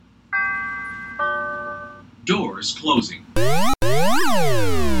Doors closing.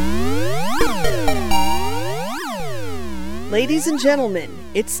 Ladies and gentlemen,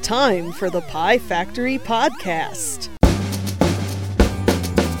 it's time for the Pie Factory Podcast.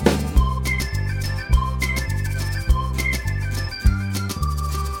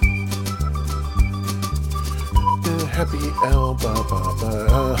 Happy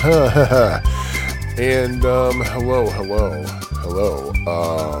and hello.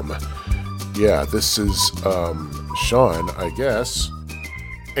 Yeah, this is Sean, I guess.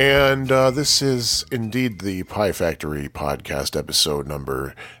 And this is indeed the Pie Factory Podcast episode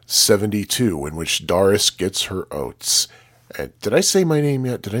number 72, in which Doris gets her oats. Did I say my name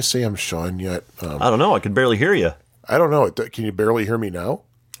yet? Did I say I'm Sean yet? I don't know. I can barely hear you. I don't know. Can you barely hear me now?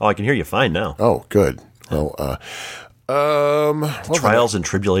 Oh, I can hear you fine now. Oh, good. Well, trials and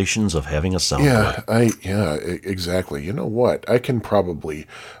tribulations of having a soundboard. Yeah, exactly. You know what? I can probably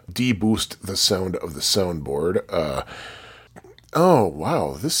deboost the sound of the soundboard. Oh,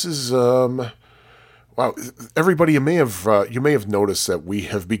 wow. This is, wow. Everybody, you may have noticed that we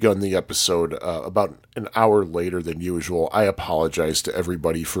have begun the episode about an hour later than usual. I apologize to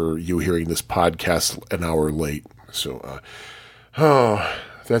everybody for you hearing this podcast an hour late. So,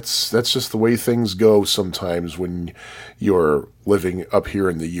 that's just the way things go sometimes when you're living up here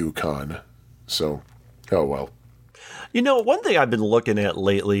in the Yukon. So, oh well. You know, one thing I've been looking at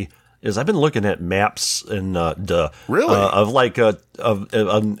lately is I've been looking at maps and really of like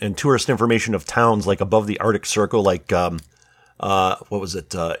and tourist information of towns like above the Arctic Circle, like what was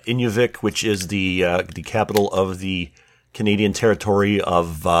it, Inuvik, which is the capital of the Canadian territory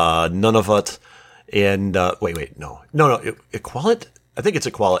of Nunavut, and Iqaluit. I think it's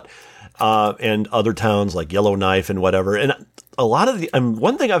Iqaluit, and other towns like Yellowknife and whatever. And a lot of the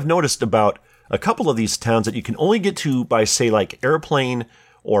one thing I've noticed about a couple of these towns that you can only get to by, say, like airplane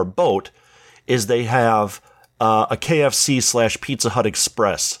or boat, is they have a KFC/Pizza Hut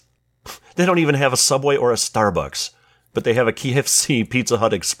Express. They don't even have a Subway or a Starbucks, but they have a KFC Pizza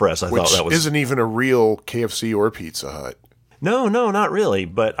Hut Express. Which isn't even a real KFC or Pizza Hut. No, not really,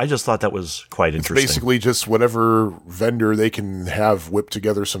 but I just thought that was quite interesting. It's basically just whatever vendor they can have whip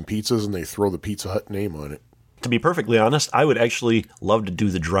together some pizzas and they throw the Pizza Hut name on it. To be perfectly honest, I would actually love to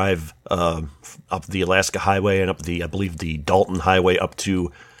do the drive up the Alaska Highway and up I believe the Dalton Highway up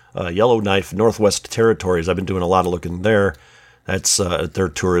to Yellowknife, Northwest Territories. I've been doing a lot of looking there. That's their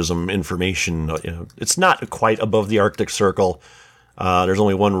tourism information. It's not quite above the Arctic Circle. There's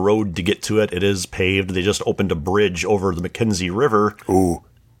only one road to get to it. It is paved. They just opened a bridge over the Mackenzie River. Ooh.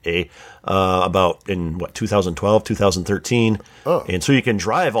 About in 2012, 2013. Oh. And so you can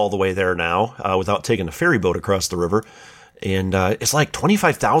drive all the way there now without taking a ferry boat across the river. And it's like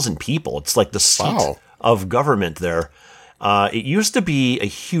 25,000 people. It's like the seat of government there. It used to be a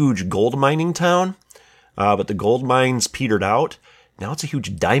huge gold mining town, but the gold mines petered out. Now it's a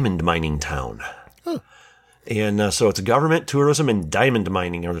huge diamond mining town. Huh. And so it's government, tourism, and diamond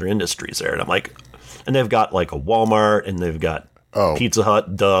mining are their industries there. And I'm like, and they've got like a Walmart, and they've got Pizza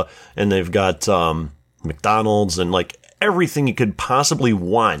Hut, and they've got McDonald's, and like everything you could possibly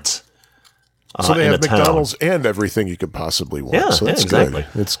want. So they have McDonald's and everything you could possibly want. Yeah, so that's exactly.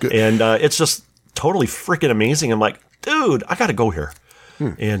 Good. It's good. And it's just totally freaking amazing. I'm like, dude, I got to go here.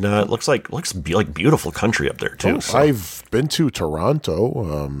 And it looks like beautiful country up there too. So. I've been to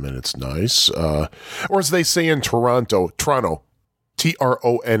Toronto, and it's nice. Or as they say in Toronto, Toronto,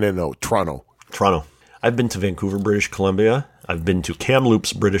 Tronno, Toronto. Toronto. I've been to Vancouver, British Columbia. I've been to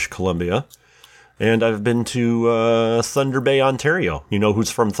Kamloops, British Columbia, and I've been to Thunder Bay, Ontario. You know who's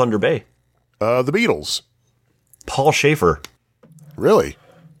from Thunder Bay? The Beatles. Paul Schaefer. Really?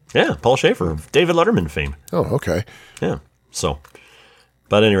 Yeah, Paul Schaefer of David Letterman fame. Oh, okay. Yeah. So,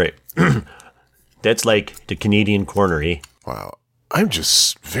 but at any rate, that's like the Canadian corner, eh? Wow. I'm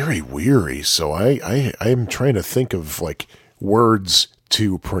just very weary, so I'm trying to think of like words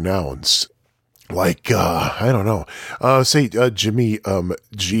to pronounce. Like, I don't know. Say, Jimmy,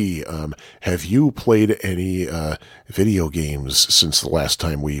 G, have you played any, video games since the last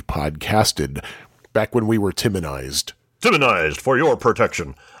time we podcasted, back when we were Timonized? Timonized for your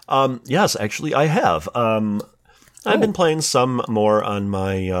protection. Yes, actually, I have. I've been playing some more on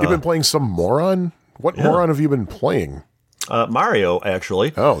my, You've been playing some moron? What moron have you been playing? Mario,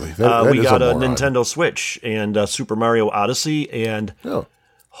 actually. Oh, that we is got a moron. Nintendo Switch and Super Mario Odyssey, and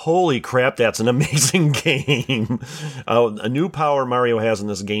holy crap, that's an amazing game. A new power Mario has in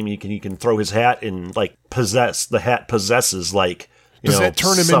this game, he can throw his hat and like the hat possesses like. Does that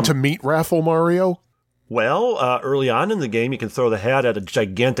turn him into Meat Raffle Mario? Well, early on in the game, you can throw the hat at a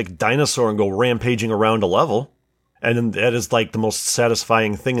gigantic dinosaur and go rampaging around a level. And that is like the most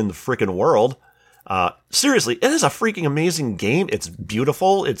satisfying thing in the frickin' world. Seriously, it is a freaking amazing game. It's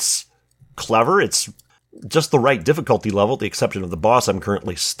beautiful. It's clever. It's just the right difficulty level, with the exception of the boss I'm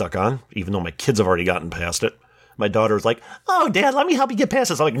currently stuck on, even though my kids have already gotten past it. My daughter's like, "Oh, Dad, let me help you get past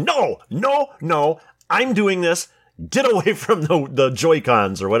this." I'm like, no, I'm doing this. Get away from the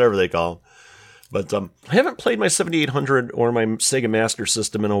Joy-Cons or whatever they call them. But I haven't played my 7800 or my Sega Master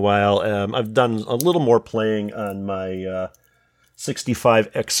System in a while. I've done a little more playing on my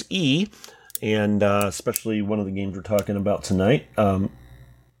 65XE, and especially one of the games we're talking about tonight. I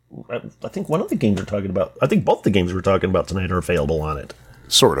think one of the games we're talking about, I think both the games we're talking about tonight are available on it.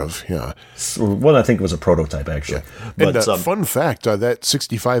 Sort of, yeah. One, I think, was a prototype, actually. Yeah. But, And fun fact, that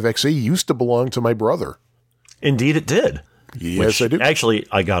 65XE used to belong to my brother. Indeed it did. Yes, I do. Actually,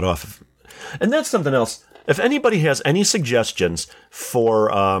 I got off. And that's something else. If anybody has any suggestions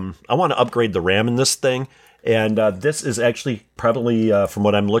for, I want to upgrade the RAM in this thing, and this is actually probably, from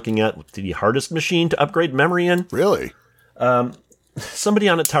what I'm looking at, the hardest machine to upgrade memory in. Really? Somebody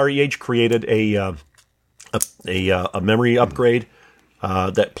on Atari Age created a memory upgrade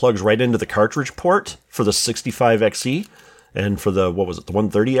that plugs right into the cartridge port for the 65XE and for the, the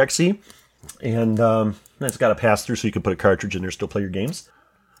 130XE. And it's got a pass-through so you can put a cartridge in there, still play your games.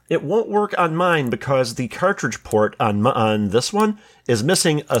 It won't work on mine because the cartridge port on this one is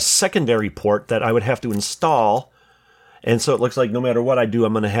missing a secondary port that I would have to install. And so it looks like no matter what I do,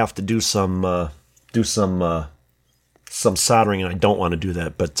 I'm going to have to do some soldering, and I don't want to do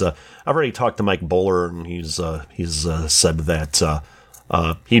that. But I've already talked to Mike Bowler, and he's said that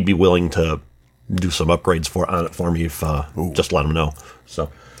he'd be willing to do some upgrades on it for me if just let him know. So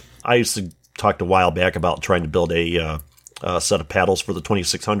I used to talk a while back about trying to build a set of paddles for the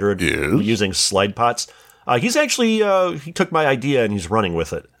 2600 using slide pots. He's actually he took my idea and he's running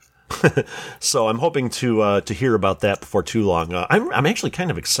with it. So I'm hoping to hear about that before too long. I'm actually kind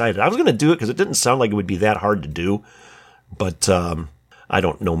of excited. I was going to do it because it didn't sound like it would be that hard to do, but I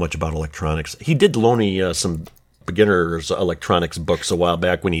don't know much about electronics. He did loan me some beginner's electronics books a while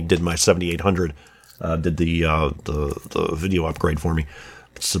back when he did my 7800. Did the video upgrade for me.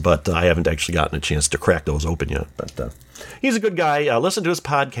 So, but I haven't actually gotten a chance to crack those open yet. But he's a good guy. Listen to his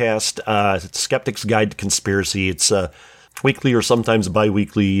podcast, Skeptic's Guide to Conspiracy. It's a weekly or sometimes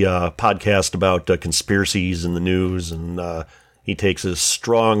bi-weekly podcast about conspiracies in the news, and he takes a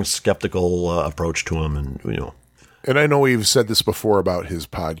strong skeptical approach to them. And And I know we've said this before about his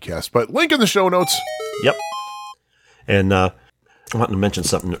podcast, but link in the show notes. Yep. And I wanted to mention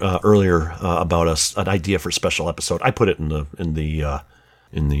something earlier about an idea for a special episode. I put it in the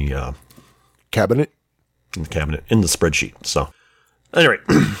Cabinet? In the cabinet, in the spreadsheet. So, anyway,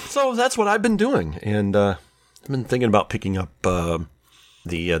 so that's what I've been doing. And I've been thinking about picking up the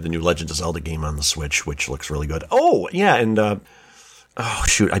new Legend of Zelda game on the Switch, which looks really good. Oh, yeah, and I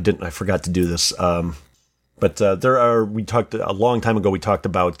forgot to do this. But we talked a long time ago, we talked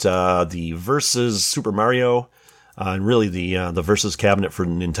about the Versus Super Mario, and really the Versus cabinet for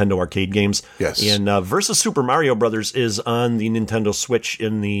Nintendo arcade games. Yes. And Versus Super Mario Brothers is on the Nintendo Switch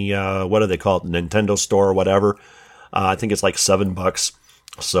in the, what do they call it, Nintendo Store or whatever. I think it's like $7.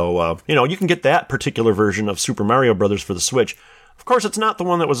 So, you can get that particular version of Super Mario Brothers for the Switch. Of course, it's not the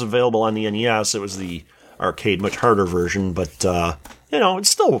one that was available on the NES. It was the arcade, much harder version, but, it's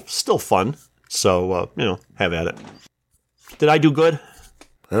still fun. So, have at it. Did I do good?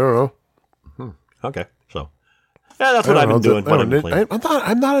 I don't know. Okay, so. Yeah, that's what I've been doing.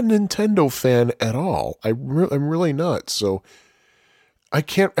 I'm not a Nintendo fan at all. I'm really not. So I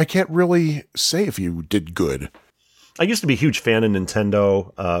can't really say if you did good. I used to be a huge fan of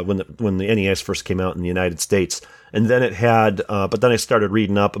Nintendo when the NES first came out in the United States, and then it had. But then I started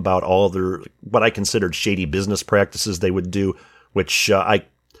reading up about all their what I considered shady business practices they would do, which I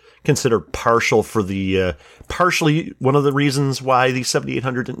consider partially one of the reasons why the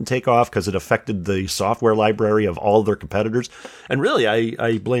 7800 didn't take off, because it affected the software library of all of their competitors. And really,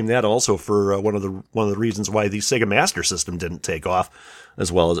 I blame that also for one of the reasons why the Sega Master System didn't take off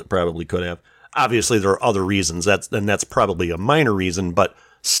as well as it probably could have. Obviously, there are other reasons. That's probably a minor reason, but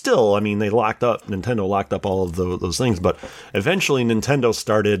still, I mean, Nintendo locked up all of those things. But eventually, Nintendo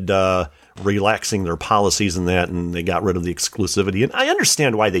started relaxing their policies and that, and they got rid of the exclusivity. And I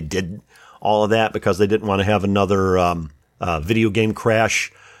understand why they did all of that, because they didn't want to have another video game crash.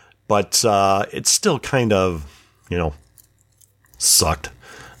 But it still kind of, sucked.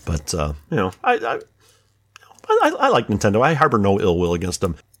 But I like Nintendo. I harbor no ill will against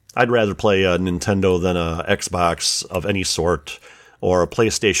them. I'd rather play a Nintendo than a Xbox of any sort, or a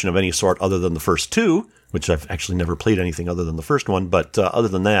PlayStation of any sort other than the first two, which I've actually never played anything other than the first one. But other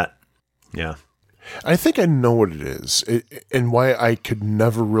than that, yeah. I think I know what it is, and why I could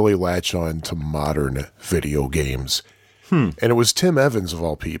never really latch on to modern video games. And it was Tim Evans, of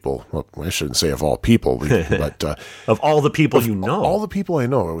all people. Well, I shouldn't say of all people, but Of all the people you know. all the people I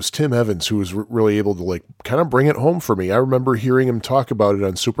know, it was Tim Evans who was really able to like kind of bring it home for me. I remember hearing him talk about it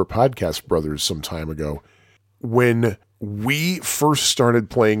on Super Podcast Brothers some time ago. When we first started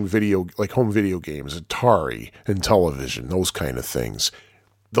playing home video games, Atari and television, those kind of things,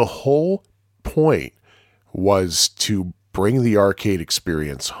 the whole point was to bring the arcade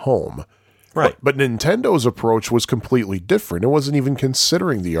experience home. Right. But Nintendo's approach was completely different. It wasn't even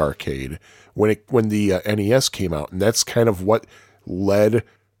considering the arcade when the NES came out. And that's kind of what led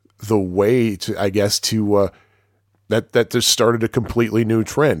the way to, I guess, to that just started a completely new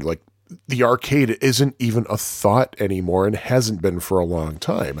trend. Like, the arcade isn't even a thought anymore and hasn't been for a long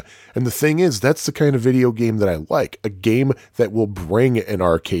time. And the thing is, that's the kind of video game that I like, a game that will bring an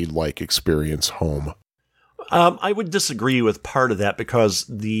arcade-like experience home. I would disagree with part of that because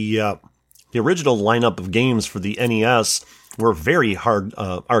the original lineup of games for the NES were very hard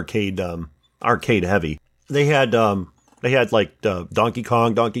arcade heavy. They had like Donkey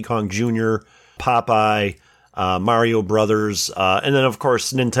Kong Jr., Popeye, Mario Brothers, and then of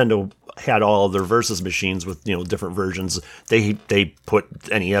course Nintendo had all of their Versus machines with different versions. They put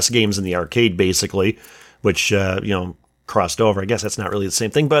NES games in the arcade basically, which crossed over. I guess that's not really the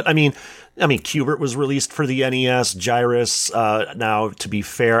same thing, but I mean, Q*bert was released for the NES, Gyrus. Now, to be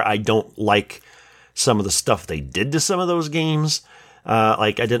fair, I don't like some of the stuff they did to some of those games.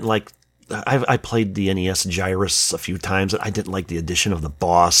 I didn't like. I played the NES Gyrus a few times, and I didn't like the addition of the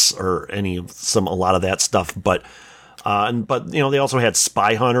boss or a lot of that stuff. But they also had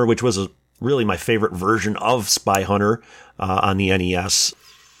Spy Hunter, which was really my favorite version of Spy Hunter on the NES.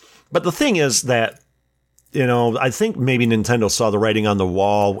 But the thing is that, I think maybe Nintendo saw the writing on the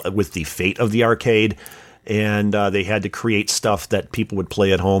wall with the fate of the arcade, and they had to create stuff that people would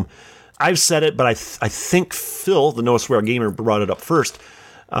play at home. I've said it, but I think Phil, the No Swear Gamer, brought it up first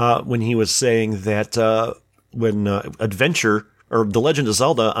when he was saying that when Adventure, or The Legend of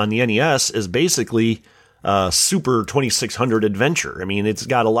Zelda on the NES, is basically Super 2600 Adventure. I mean, it's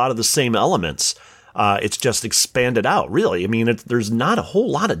got a lot of the same elements. It's just expanded out, really. I mean, there's not a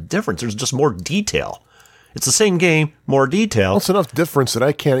whole lot of difference. There's just more detail. It's the same game, more detail. Well, it's enough difference that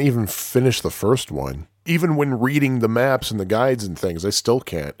I can't even finish the first one. Even when reading the maps and the guides and things, I still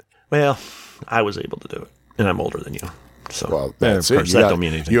can't. Well, I was able to do it, and I'm older than you. So, well, that's of course, it. that don't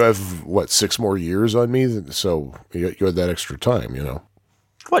mean anything. You have, 6 more years on me? So you had that extra time,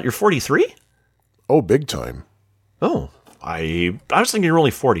 What, you're 43? Oh, big time. Oh, I was thinking you're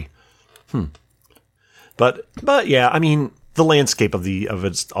only 40. But yeah, I mean, the landscape of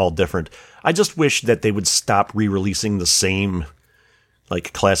it's all different. I just wish that they would stop re-releasing the same,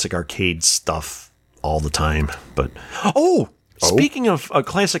 classic arcade stuff all the time. But speaking of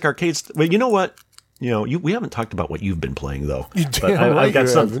classic arcades, well, you know what? We haven't talked about what you've been playing though. I've got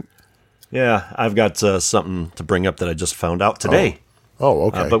something. Yeah, I've got something to bring up that I just found out today. Oh,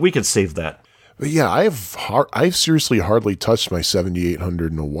 okay. But we could save that. But yeah, I've seriously hardly touched my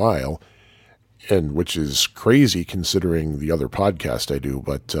 7800 in a while, and which is crazy considering the other podcast I do.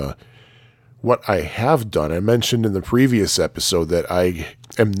 But what I have done, I mentioned in the previous episode that I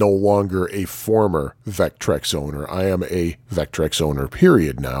am no longer a former Vectrex owner. I am a Vectrex owner,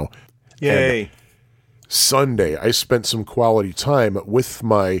 period, now. Yay. And Sunday, I spent some quality time with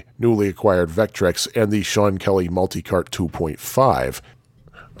my newly acquired Vectrex and the Sean Kelly Multicart 2.5.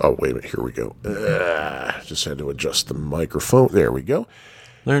 Oh, wait a minute. Here we go. Just had to adjust the microphone. There we go.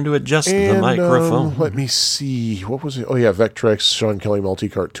 Learn to adjust the microphone. Let me see. What was it? Oh, yeah, Vectrex Sean Kelly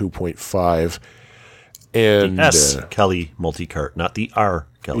Multicart 2.5. And the S Kelly Multicart, not the R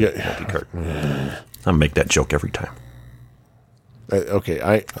Kelly Multicart. I'll make that joke every time.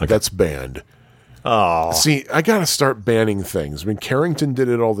 Okay, that's banned. Oh. See, I got to start banning things. I mean, Carrington did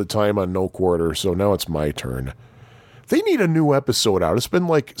it all the time on No Quarter, so now it's my turn. They need a new episode out. It's been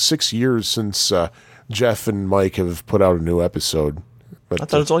 6 years since Jeff and Mike have put out a new episode. But I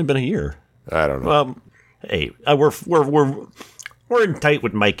thought it's only been a year. I don't know. Well, hey, we're in tight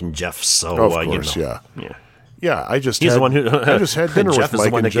with Mike and Jeff, so of course, yeah. I just He's had, the one who I just had dinner Jeff with is the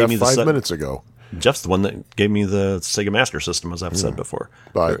Mike one and that gave Jeff me the 5 minutes ago. Jeff's the one that gave me the Sega Master System, as I've said before.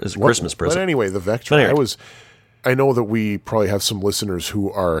 But it's a Christmas present. But anyway, the Vectrex. I know that we probably have some listeners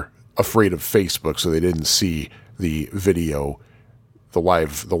who are afraid of Facebook, so they didn't see the video, the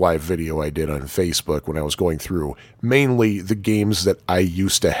live video I did on Facebook when I was going through mainly the games that I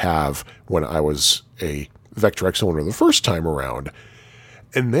used to have when I was a Vectrex owner the first time around.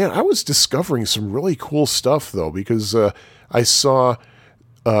 And man, I was discovering some really cool stuff though, because I saw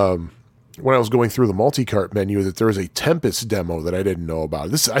when I was going through the multi-cart menu that there was a Tempest demo that I didn't know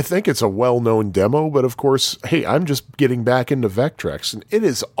about. I think it's a well-known demo, but of course, hey, I'm just getting back into Vectrex, and it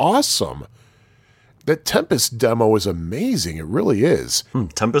is awesome. That Tempest demo is amazing. It really is.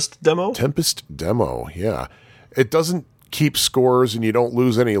 Tempest demo? Tempest demo, yeah. It doesn't keep scores and you don't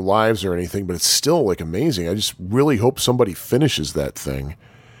lose any lives or anything, but it's still like amazing. I just really hope somebody finishes that thing.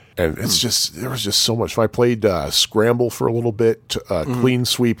 And it's just, there was just so much fun. I played Scramble for a little bit, Clean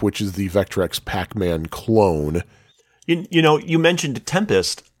Sweep, which is the Vectrex Pac-Man clone. You know, you mentioned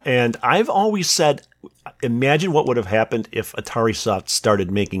Tempest, and I've always said, imagine what would have happened if Atari Soft started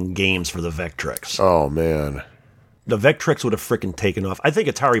making games for the Vectrex. Oh, man. The Vectrex would have freaking taken off. I think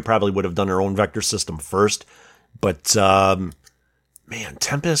Atari probably would have done their own vector system first, but, man,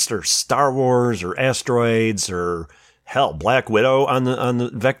 Tempest or Star Wars or Asteroids or, hell, Black Widow on the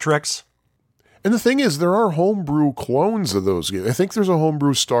Vectrex. And the thing is, there are homebrew clones of those games. I think there's a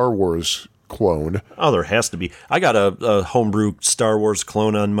homebrew Star Wars clone. Oh, there has to be. I got a homebrew Star Wars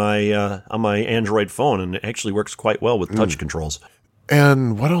clone on my Android phone, and it actually works quite well with touch controls.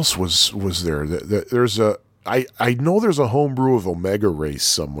 And what else was there? There's a I know there's a homebrew of Omega Race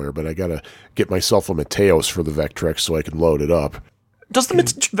somewhere, but I gotta get myself a Mateos for the Vectrex so I can load it up. Does the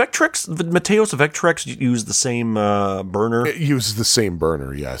Mateos Vectrex use the same burner? It uses the same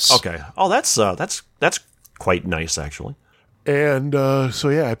burner, yes. Okay. Oh, that's quite nice, actually. And so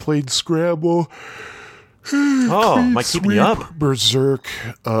yeah, I played Scramble. Oh, am I keeping you up? Berserk,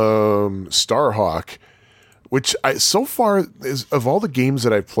 Starhawk, which so far is of all the games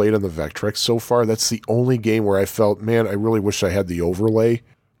that I've played on the Vectrex so far, that's the only game where I felt, man, I really wish I had the overlay.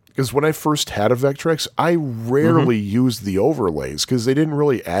 Because when I first had a Vectrex, I rarely used the overlays because they didn't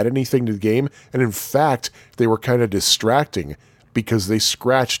really add anything to the game. And in fact, they were kind of distracting because they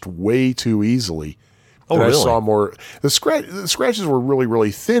scratched way too easily. Oh, and really? I saw more. The scratches were really,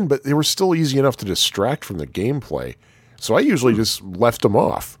 really thin, but they were still easy enough to distract from the gameplay. So I usually just left them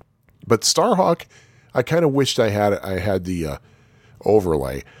off. But Starhawk, I kind of wished I had the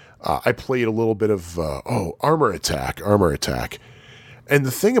overlay. I played a little bit of Armor Attack. And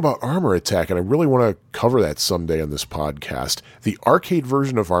the thing about Armor Attack, and I really want to cover that someday on this podcast, the arcade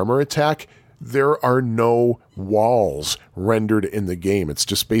version of Armor Attack, there are no walls rendered in the game. It's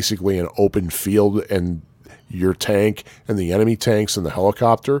just basically an open field and your tank and the enemy tanks and the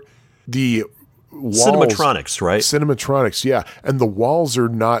helicopter. The walls, Cinematronics, right? Cinematronics, yeah. And the walls they're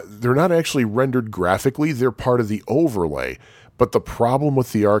not actually rendered graphically. They're part of the overlay. But the problem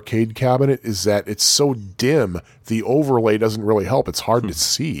with the arcade cabinet is that it's so dim, the overlay doesn't really help. It's hard to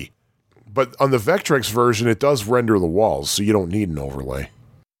see. But on the Vectrex version, it does render the walls, so you don't need an overlay.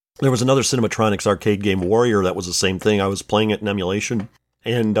 There was another Cinematronics arcade game, Warrior, that was the same thing. I was playing it in emulation.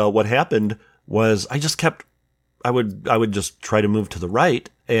 And what happened was I would just try to move to the right,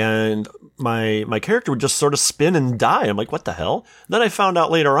 and my character would just sort of spin and die. I'm like, what the hell? Then I found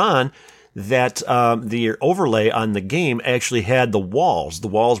out later on that the overlay on the game actually had the walls. The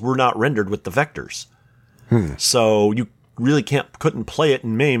walls were not rendered with the vectors. So you really couldn't play it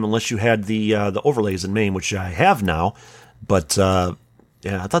in MAME unless you had the overlays in MAME, which I have now. But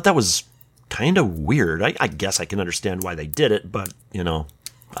yeah, I thought that was kind of weird. I guess I can understand why they did it, but I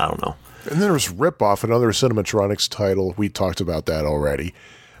don't know. And then there was Rip-Off, another Cinematronics title. We talked about that already.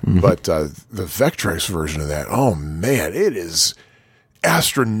 But the Vectrex version of that, oh man, it is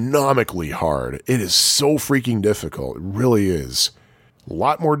astronomically hard. It is so freaking difficult. It really is. A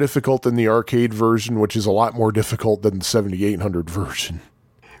lot more difficult than the arcade version, which is a lot more difficult than the 7800 version.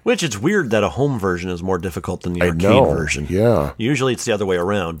 Which it's weird that a home version is more difficult than the arcade version. Yeah. Usually it's the other way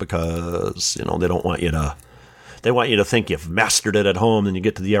around because, they don't want you to... They want you to think you've mastered it at home, then you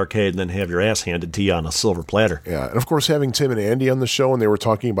get to the arcade and then have your ass handed to you on a silver platter. Yeah, and of course having Tim and Andy on the show and they were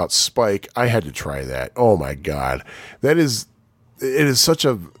talking about Spike, I had to try that. Oh my God. It's such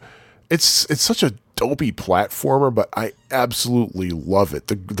a dopey platformer, but I absolutely love it.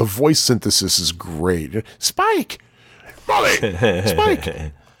 The voice synthesis is great. Spike! Molly!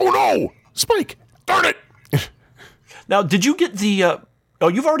 Spike! Oh no! Spike! Darn it! Now, did you get the...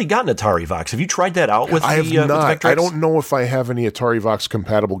 you've already gotten Atari Vox. Have you tried that out with I have the not. Vectrex? I don't know if I have any Atari Vox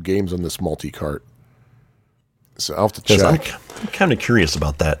compatible games on this multi-cart. So I'll have to check. I'm kind of curious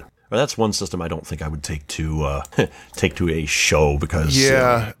about that. Well, that's one system I don't think I would take to a show because...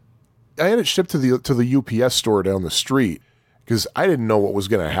 Yeah. I had it shipped to the UPS store down the street because I didn't know what was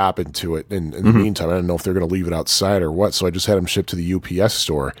going to happen to it. In the meantime, I didn't know if they're going to leave it outside or what, so I just had them shipped to the UPS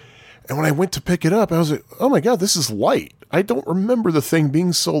store. And when I went to pick it up, I was like, oh my God, this is light. I don't remember the thing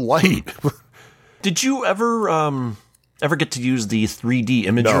being so light. Did you ever get to use the 3D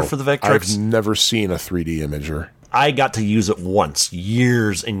imager for the Vectrex? I've never seen a 3D imager. I got to use it once,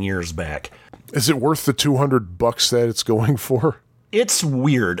 years and years back. Is it worth the $200 that it's going for? It's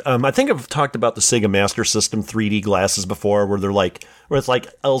weird. I think I've talked about the Sega Master System 3D glasses before, where it's like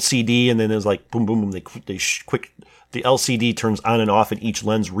LCD, and then there's like boom, boom, boom. The LCD turns on and off in each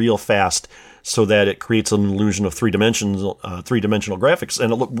lens real fast, so that it creates an illusion of three-dimensional graphics,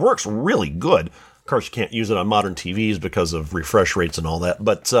 and it works really good. Of course, you can't use it on modern TVs because of refresh rates and all that.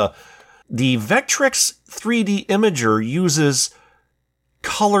 But the Vectrex 3D Imager uses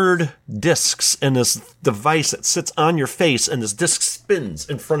colored discs in this device that sits on your face, and this disc spins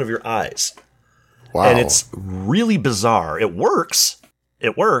in front of your eyes. Wow. And it's really bizarre. It works,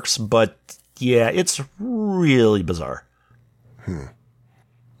 but yeah, it's really bizarre.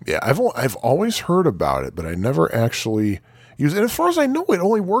 Yeah, I've always heard about it, but I never actually used it. And as far as I know, it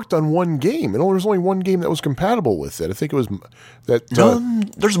only worked on one game. There was only one game that was compatible with it. I think it was that.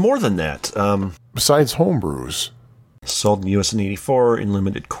 There's more than that. Besides homebrews. Sold in the US in 84 in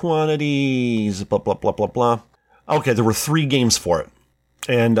limited quantities, blah, blah, blah, blah, blah. Okay, there were 3 games for it,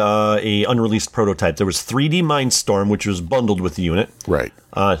 and a unreleased prototype. There was 3D Mindstorm, which was bundled with the unit. Right.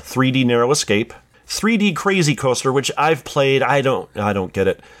 3D Narrow Escape. 3D Crazy Coaster, which I've played. I don't get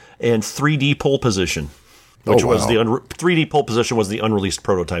it. And 3D Pole Position, which was the 3D Pole Position was the unreleased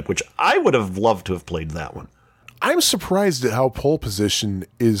prototype, which I would have loved to have played that one. I'm surprised at how Pole Position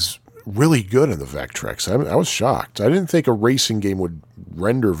is really good in the Vectrex. I was shocked. I didn't think a racing game would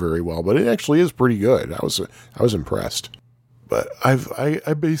render very well, but it actually is pretty good. I was impressed. But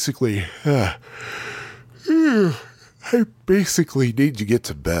I basically I basically need to get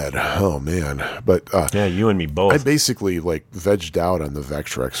to bed. Oh man. But yeah, you and me both. I basically vegged out on the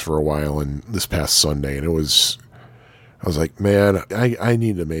Vectrex for a while and this past Sunday, and I was like, man, I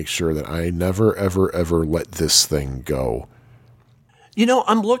need to make sure that I never ever ever let this thing go. You know,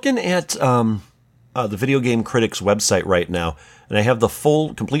 I'm looking at the Video Game Critics website right now, and I have the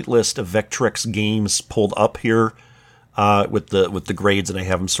full, complete list of Vectrex games pulled up here with the grades, and I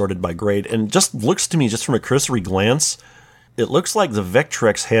have them sorted by grade. And just looks to me, just from a cursory glance, it looks like the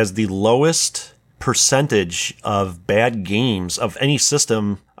Vectrex has the lowest percentage of bad games of any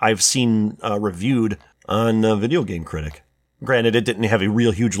system I've seen reviewed on Video Game Critic. Granted, it didn't have a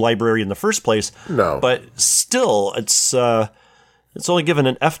real huge library in the first place, no, but still, it's only given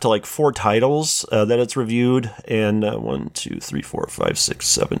an F to 4 titles that it's reviewed, and 1, 2, 3, 4, 5, 6,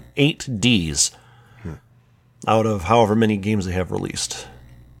 7, 8 Ds out of however many games they have released.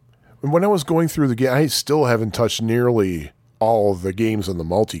 When I was going through the game, I still haven't touched nearly all of the games on the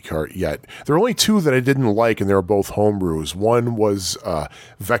multi-cart yet. There are only 2 that I didn't like, and they were both homebrews. One was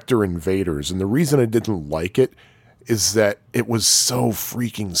Vector Invaders, and the reason I didn't like it is that it was so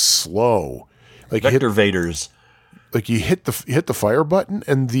freaking slow. Vector Invaders. You hit the fire button,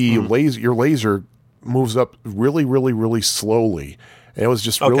 and the your laser moves up really, really, really slowly, and it was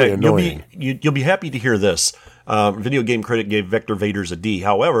just really annoying. You'll be happy to hear this. Video Game Critic gave Vector Vaders a D.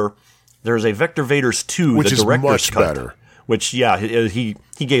 However, there's a Vector Vaders 2, which the is director's much cut, better. Which he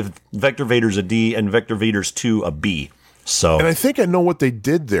gave Vector Vaders a D and Vector Vaders 2 a B. So, and I think I know what they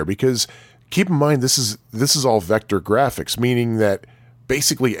did there, because keep in mind this is all vector graphics, meaning that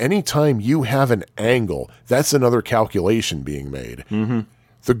basically, anytime you have an angle, that's another calculation being made. Mm-hmm.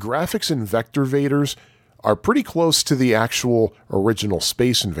 The graphics in Vector Vaders are pretty close to the actual original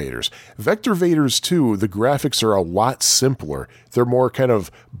Space Invaders. Vector Vaders 2, the graphics are a lot simpler. They're more kind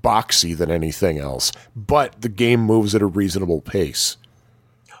of boxy than anything else, but the game moves at a reasonable pace.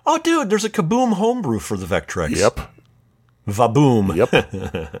 Oh, dude, there's a Kaboom homebrew for the Vectrex. Yep. Vaboom.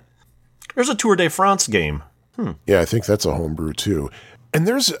 Yep. There's a Tour de France game. Yeah, I think that's a homebrew too. And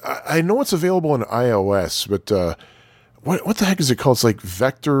I know it's available on iOS, but what the heck is it called? It's like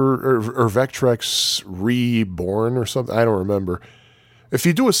Vector or Vectrex Reborn or something. I don't remember. If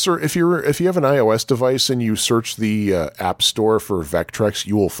you do a search, if you have an iOS device and you search the App Store for Vectrex,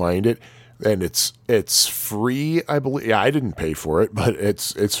 you will find it, and it's free, I believe. Yeah, I didn't pay for it, but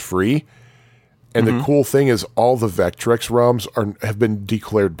it's free. And the cool thing is, all the Vectrex ROMs have been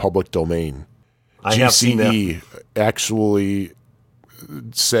declared public domain. I have seen that. GCE actually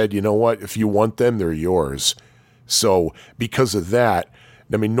said, you know what, if you want them, they're yours. So because of that,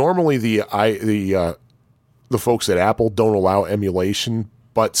 I mean, normally the folks at Apple don't allow emulation,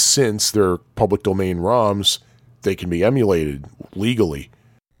 but since they're public domain ROMs, they can be emulated legally.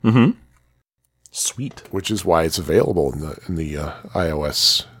 Mm-hmm. Sweet. Which is why it's available in the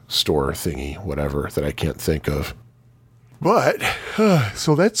iOS store thingy, whatever, that I can't think of. But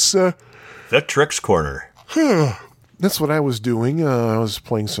so that's Vectrex Corner. That's what I was doing. I was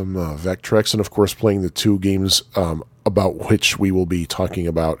playing some Vectrex, and of course playing the 2 games about which we will be talking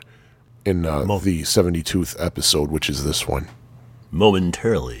about in the 72th episode, which is this one.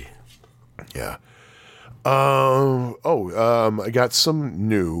 Momentarily. Yeah. I got some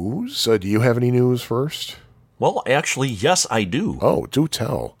news. Do you have any news first? Well, actually, yes, I do. Oh, do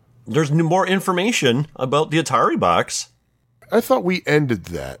tell. There's more information about the Atari box. I thought we ended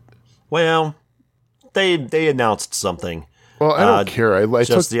that. Well, they announced something. Well, I don't care. I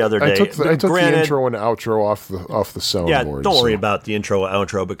just took the other day. I took the intro and outro off the soundboard. Yeah, don't worry about the intro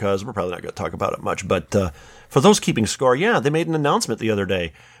outro because we're probably not going to talk about it much. But for those keeping score, yeah, they made an announcement the other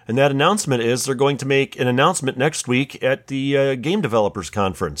day. And that announcement is they're going to make an announcement next week at the Game Developers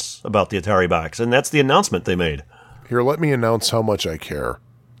Conference about the Atari box. And that's the announcement they made. Here, let me announce how much I care.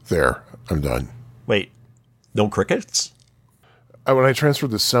 There, I'm done. Wait, no crickets? When I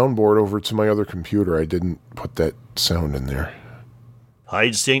transferred the soundboard over to my other computer, I didn't put that sound in there.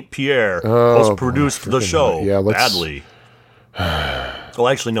 Hyde St. Pierre post-produced the show badly. Well,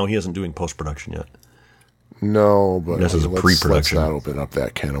 actually, no, he isn't doing post-production yet. No, but this is a pre-production. Let's not open up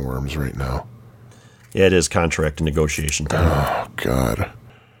that can of worms right now. Yeah, it is contract and negotiation time. Oh, God.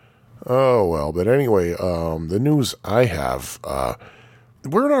 Oh, well, but anyway, the news I have,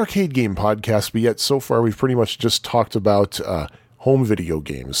 we're an arcade game podcast, but yet so far we've pretty much just talked about home video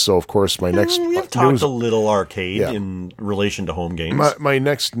games. So, of course, my next we've talked a little arcade in relation to home games. My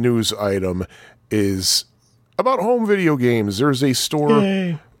next news item is about home video games. There's a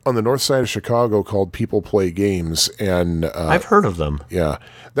store on the north side of Chicago called People Play Games, and I've heard of them. Yeah,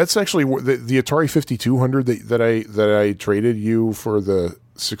 that's actually the Atari 5200 that I traded you for the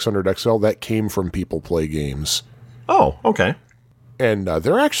 600 XL. That came from People Play Games. Oh, okay. And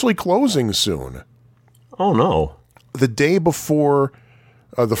they're actually closing soon. Oh no! The day before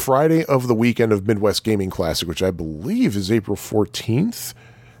the Friday of the weekend of Midwest Gaming Classic, which I believe is April 14th.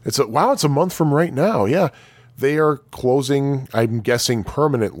 It's a month from right now. Yeah. They are closing, I'm guessing,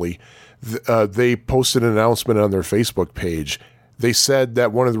 permanently. They posted an announcement on their Facebook page. They said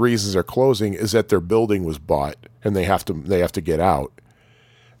that one of the reasons they're closing is that their building was bought and they have to get out.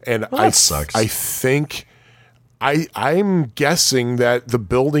 And that sucks. I think I'm guessing that the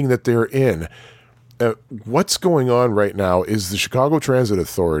building that they're in, what's going on right now is the Chicago Transit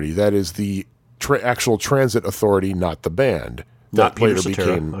Authority. That is the actual transit authority, not the band. Not Peter later Cetera.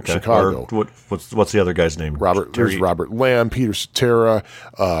 became Okay. Chicago. What's the other guy's name? There's Robert Lamb, Peter Cetera,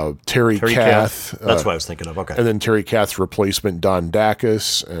 Terry Kath. That's what I was thinking of. Okay. And then Terry Kath's replacement, Don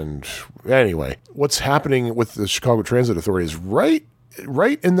Dacus. And anyway, what's happening with the Chicago Transit Authority is right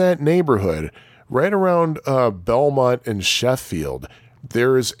in that neighborhood, right around Belmont and Sheffield,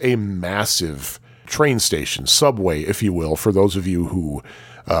 there is a massive train station, subway, if you will, for those of you who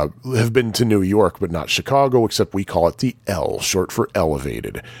have been to New York, but not Chicago, except we call it the L, short for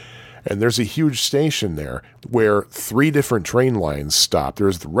elevated. And there's a huge station there where 3 different train lines stop.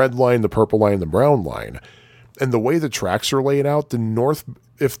 There's the red line, the purple line, the brown line. And the way the tracks are laid out,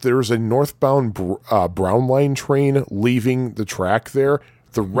 if there's a northbound brown line train leaving the track there,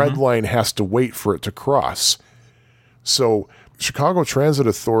 the red line has to wait for it to cross. So Chicago Transit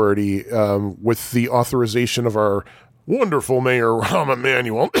Authority, with the authorization of our wonderful Mayor Rahm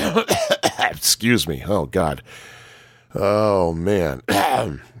Emanuel. Excuse me. Oh, God. Oh, man.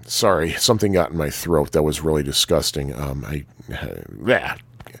 Sorry. Something got in my throat. That was really disgusting.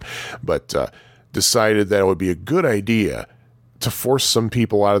 But decided that it would be a good idea to force some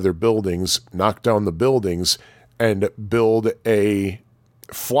people out of their buildings, knock down the buildings, and build a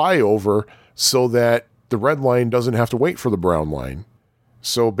flyover so that the red line doesn't have to wait for the brown line.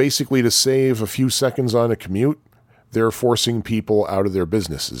 So basically, to save a few seconds on a commute, they're forcing people out of their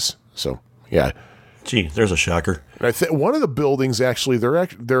businesses. So, yeah. Gee, there's a shocker. And I think one of the buildings, actually,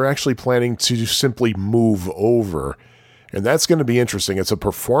 they're actually planning to simply move over. And that's going to be interesting. It's a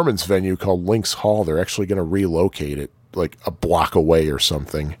performance venue called Lynx Hall. They're actually going to relocate it like a block away or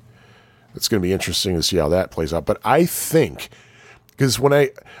something. It's going to be interesting to see how that plays out. But I think, because when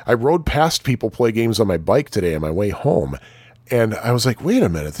I rode past People Play Games on my bike today on my way home, and I was like, wait a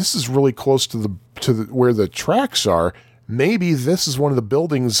minute, this is really close to where the tracks are. Maybe this is one of the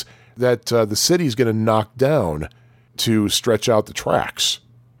buildings that the city's going to knock down to stretch out the tracks.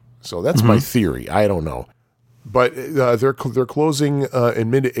 So that's my theory. I don't know. But they're closing in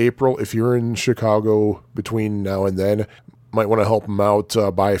mid-April. If you're in Chicago between now and then, might want to help them out,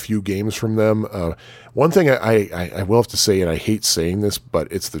 buy a few games from them. One thing I will have to say, and I hate saying this,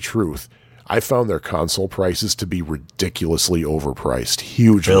 but it's the truth, I found their console prices to be ridiculously overpriced,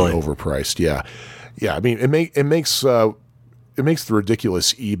 hugely overpriced. Yeah. I mean, it makes the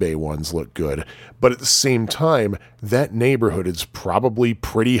ridiculous eBay ones look good, but at the same time, that neighborhood is probably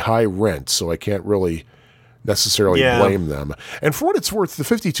pretty high rent, so I can't really necessarily blame them. And for what it's worth, the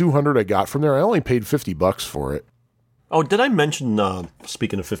 5200 I got from there, I only paid $50 for it. Oh, did I mention,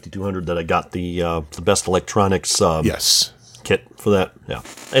 speaking of 5200, that I got the Best Electronics yes. kit for that? Yeah.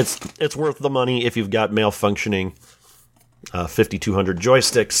 It's worth the money if you've got malfunctioning 5200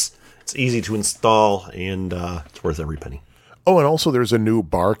 joysticks. It's easy to install, and it's worth every penny. Oh, and also there's a new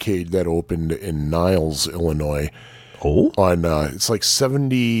barcade that opened in Niles, Illinois. Oh? On, it's like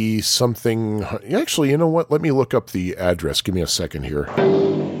 70-something. Actually, you know what? Let me look up the address. Give me a second here.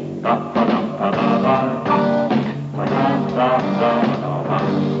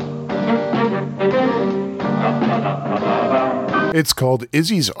 It's called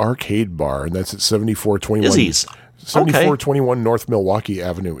Izzy's Arcade Bar, and that's at 7421. Izzy's. 7421 North Milwaukee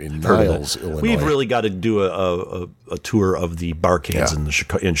Avenue in Niles, Illinois. We've really got to do a tour of the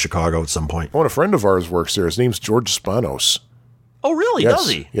barcades in Chicago at some point. Oh, and a friend of ours works there. His name's George Spanos. Oh, really? Yes. Does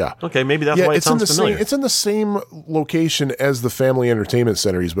he? Yeah. Okay, maybe that's why it sounds familiar. It's in the same location as the Family Entertainment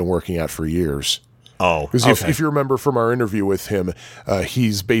Center he's been working at for years. Oh, because if you remember from our interview with him,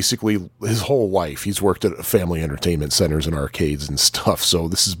 he's basically his whole life he's worked at family entertainment centers and arcades and stuff. So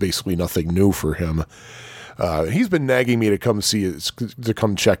this is basically nothing new for him. He's been nagging me to come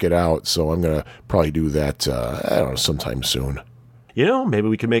check it out. So I'm gonna probably do that. I don't know, sometime soon. You know, maybe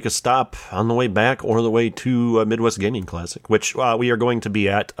we could make a stop on the way back or the way to Midwest Gaming Classic, which we are going to be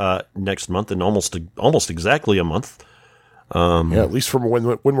at next month in almost exactly a month. At least from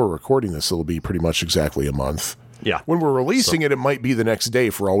when we're recording this, it'll be pretty much exactly a month. Yeah. When we're releasing it might be the next day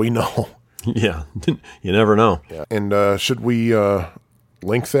for all we know. Yeah, you never know. Yeah. And should we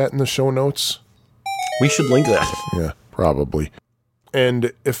link that in the show notes? We should link that. Yeah, probably.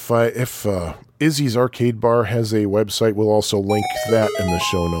 And if Izzy's Arcade Bar has a website, we'll also link that in the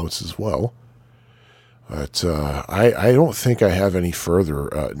show notes as well. But I don't think I have any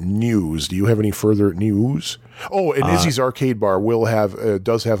further news. Do you have any further news? Oh, and Izzy's Arcade Bar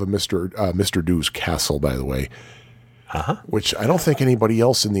does have a Mr. Do's Castle, by the way, which I don't think anybody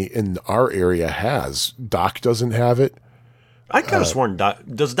else in our area has. Doc doesn't have it. I could have sworn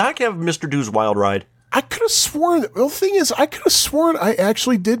does Doc have Mr. Do's Wild Ride? I could have sworn. The thing is, I could have sworn I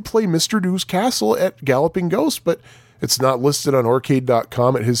actually did play Mr. Do's Castle at Galloping Ghost, but it's not listed on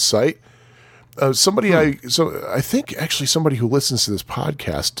Arcade.com at his site. I think actually somebody who listens to this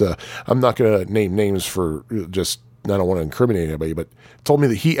podcast, I'm not going to name names for just, I don't want to incriminate anybody, but told me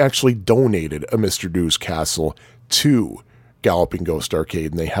that he actually donated a Mr. Do's Castle to Galloping Ghost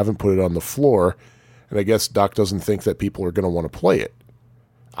Arcade, and they haven't put it on the floor, and I guess Doc doesn't think that people are going to want to play it.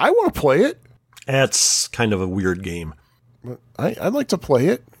 I want to play it. That's kind of a weird game. I'd like to play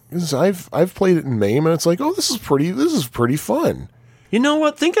it, because I've played it in MAME, and it's like, oh, this is pretty fun. You know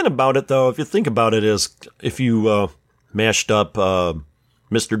what? Thinking about it, though, if you think about it, is if you mashed up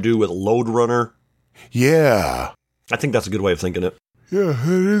Mr. Do with Load Runner. Yeah. I think that's a good way of thinking it. Yeah,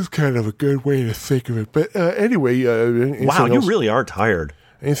 it is kind of a good way to think of it. But anyway, wow, you really are tired.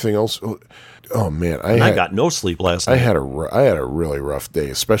 Anything else? Oh man, I got no sleep last night. I had a really rough day,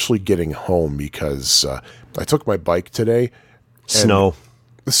 especially getting home because I took my bike today. Snow.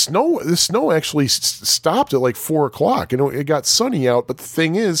 The snow actually stopped at like 4:00. It got sunny out, but the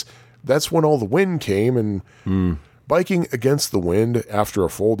thing is, that's when all the wind came, and biking against the wind after a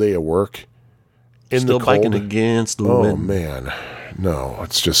full day of work in Still the cold. biking against the wind. Oh man, no,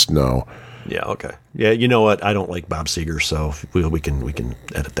 it's just no. Yeah, okay. Yeah, you know what? I don't like Bob Seger, so we can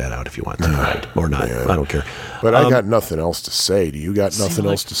edit that out if you want to, right? Or not. Man. I don't care. But I got nothing else to say. Do you got nothing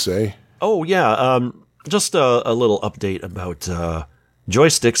else to say? Oh yeah, just a little update about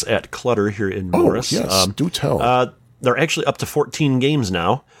joysticks at Clutter here in Morris. Yes, do tell. They're actually up to 14 games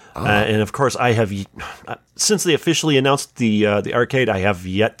now, and of course, I have since they officially announced the arcade, I have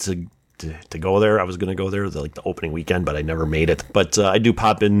yet to go there. I was going to go there the opening weekend, but I never made it. But I do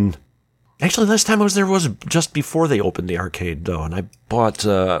pop in. Actually, last time I was there was just before they opened the arcade, though, and I bought.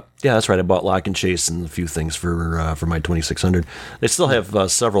 That's right. I bought Lock and Chase and a few things for my 2600. They still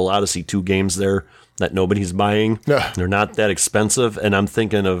have several Odyssey 2 games there that nobody's buying. They're not that expensive, and I'm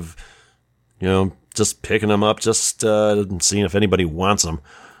thinking of, just picking them up, just seeing if anybody wants them.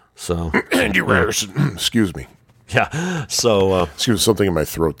 So Andy Ryerson, excuse me. Yeah. So excuse something in my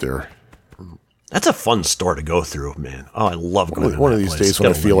throat there. That's a fun store to go through, man. Oh, I love going. One of these days when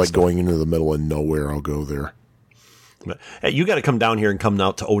I feel like going into the middle of nowhere, I'll go there. But, hey, you got to come down here and come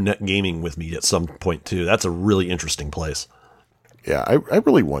out to O-Net Gaming with me at some point too. That's a really interesting place. Yeah, I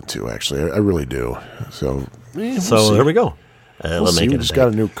really want to, actually. I really do. So there we go. We'll see. We just got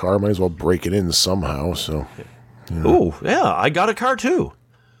a new car. Might as well break it in somehow. So. Oh, yeah. I got a car, too.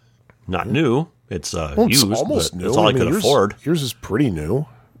 Not new. It's used, almost new. It's all I could afford. Yours is pretty new.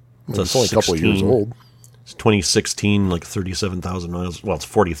 It's only a 16. couple of years old. It's 2016, like 37,000 miles. Well, it's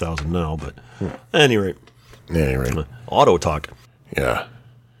 40,000 now, but at any rate. Auto talk. Yeah.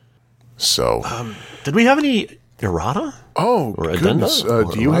 So. Did we have any errata? Oh, or goodness.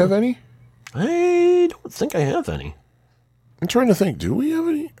 Addenda? Do you have any? I don't think I have any. I'm trying to think. Do we have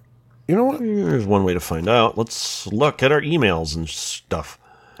any? You know what? There's one way to find out. Let's look at our emails and stuff.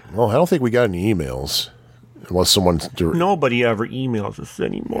 Well, I don't think we got any emails. Unless someone... Nobody ever emails us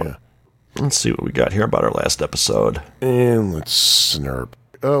anymore. Yeah. Let's see what we got here about our last episode. And let's snurp.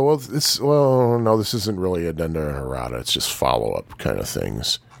 No, this isn't really addenda and errata. It's just follow-up kind of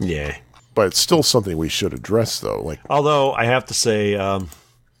things. Yeah. But it's still something we should address, though. Although, I have to say,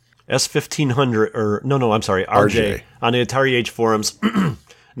 S1500, RJ, on the Atari Age forums.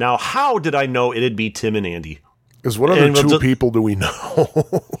 Now, how did I know it'd be Tim and Andy? Because what other two people do we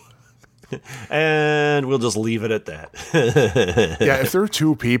know? And we'll just leave it at that. Yeah, if there are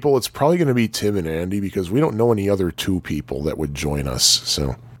two people, it's probably going to be Tim and Andy because we don't know any other two people that would join us.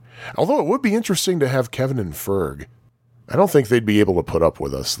 So, although it would be interesting to have Kevin and Ferg. I don't think they'd be able to put up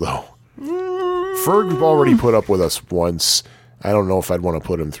with us, though. Ferg already put up with us once. I don't know if I'd want to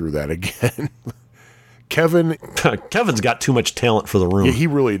put him through that again. Kevin's got too much talent for the room. Yeah, he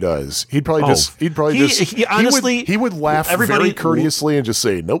really does. He would laugh very courteously and just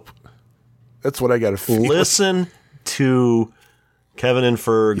say, "Nope." That's what I got to feel. Listen to Kevin and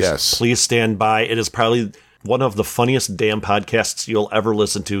Ferg's Yes. Please Stand By. It is probably one of the funniest damn podcasts you'll ever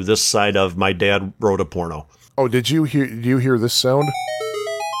listen to this side of My Dad Wrote a Porno. Oh, did you hear this sound?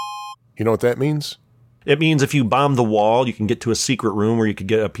 You know what that means? It means if you bomb the wall, you can get to a secret room where you could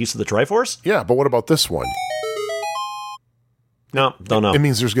get a piece of the Triforce? Yeah, but what about this one? No, don't know. It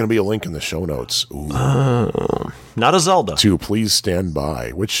means there's going to be a link in the show notes. Ooh. Not a Zelda. To Please Stand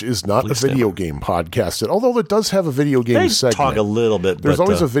By, which is not a video game podcast, although it does have a video game segment. Talk a little bit. There's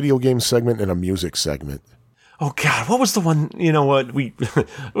always a video game segment and a music segment. Oh God, what was the one? You know what? We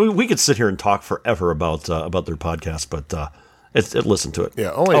could sit here and talk forever about their podcast, but listen to it.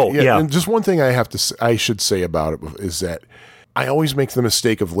 Yeah. And just one thing I should say about it is that I always make the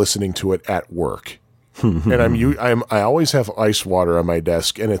mistake of listening to it at work. And I always have ice water on my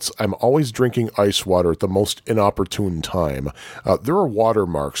desk, and I'm always drinking ice water at the most inopportune time. There are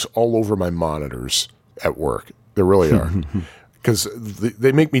watermarks all over my monitors at work. There really are, because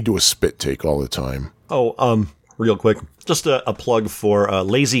they make me do a spit take all the time. Oh, real quick, just a plug for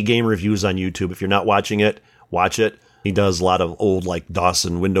Lazy Game Reviews on YouTube. If you're not watching it, watch it. He does a lot of old DOS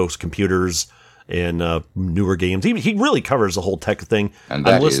and Windows computers and newer games. He really covers the whole tech thing. And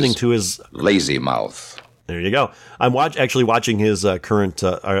that I'm listening to his Lazy Mouth. There you go. I'm actually watching his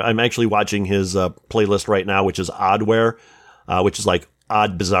playlist right now, which is Oddware, which is like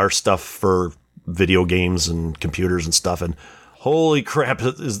odd, bizarre stuff for video games and computers and stuff. And holy crap,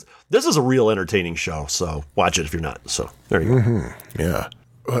 this is a real entertaining show. So watch it if you're not. So there you go. Mm-hmm.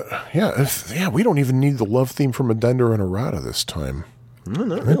 Yeah. We don't even need the love theme from Addenda and Errata this time. No,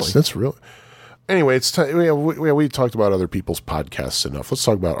 not really. That's real. Anyway, it's time. We talked about other people's podcasts enough. Let's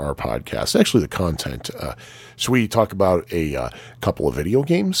talk about our podcast. Actually, the content. Should we talk about a couple of video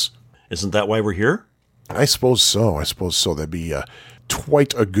games? Isn't that why we're here? I suppose so. That'd be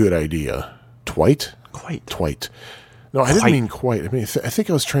quite a good idea. Quite. No, I didn't mean quite. I mean, I think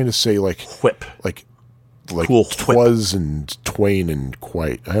I was trying to say whip, like cool. Twas and twain and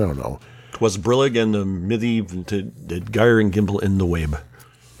quite. I don't know. Twas brillig and the mithy did gyre and gimble in the wabe.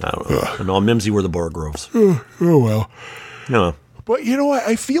 I don't know. And all Mimsy were the Borgroves. Oh well. No. But you know what?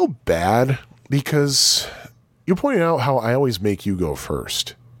 I feel bad because you pointed out how I always make you go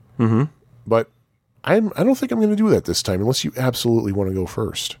first. Mm-hmm. But I don't think I'm going to do that this time unless you absolutely want to go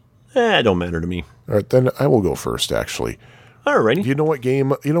first. It don't matter to me. All right, then I will go first, actually. Alrighty. You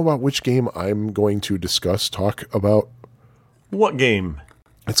know about which game I'm going to talk about? What game?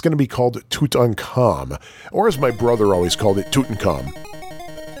 It's going to be called Tutankhamun, or as my brother always called it, Tutankhamun.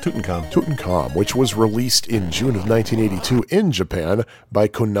 Tutankhamun, which was released in June of 1982 in Japan by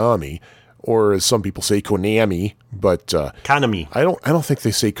Konami, or as some people say, Konami, but Konami. I don't think they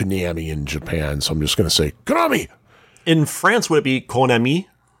say Konami in Japan, so I'm just going to say Konami. In France, would it be Konami?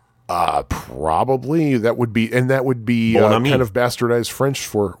 Probably that would be kind of bastardized French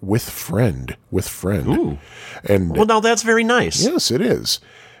for with friend. Ooh. And well, now that's very nice. Yes, it is.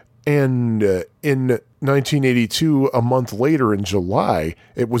 And in 1982, a month later in July,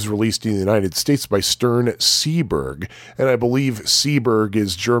 it was released in the United States by Stern Seaberg. And I believe Seaberg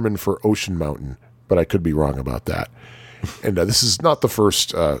is German for Ocean Mountain, but I could be wrong about that. And this is not the first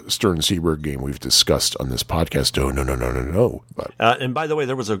Stern Seaberg game we've discussed on this podcast. Oh, no. But, and by the way,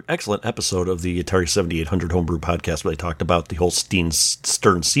 there was an excellent episode of the Atari 7800 Homebrew podcast where they talked about the whole Stern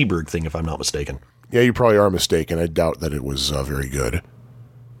Seaberg thing, if I'm not mistaken. Yeah, you probably are mistaken. I doubt that it was very good.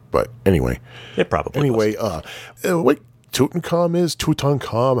 But anyway. It probably Anyway, what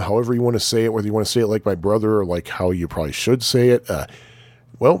Tutankhamun, however you want to say it, whether you want to say it like my brother or like how you probably should say it,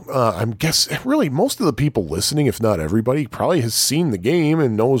 I'm guessing really most of the people listening, if not everybody, probably has seen the game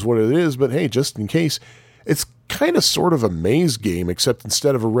and knows what it is. But hey, just in case, it's kind of sort of a maze game, except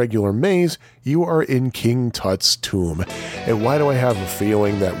instead of a regular maze, you are in King Tut's tomb. And why do I have a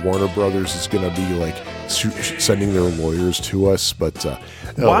feeling that Warner Brothers is going to be like sending their lawyers to us? But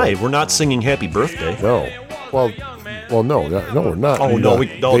why? We're not singing Happy Birthday. No. Well, no, we're not.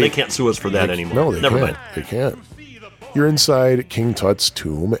 Oh, they can't sue us for that anymore. No, they Never can't. mind. They can't. You're inside King Tut's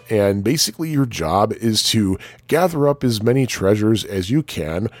tomb, and basically your job is to gather up as many treasures as you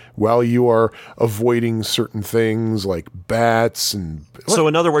can while you are avoiding certain things like bats and... So,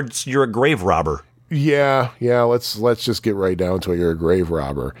 in other words, you're a grave robber. Yeah, let's just get right down to it. You're a grave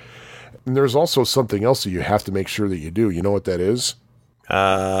robber. And there's also something else that you have to make sure that you do. You know what that is?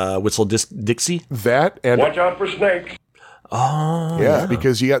 Whistle Dixie? That and... Watch out for snakes. Oh, yeah,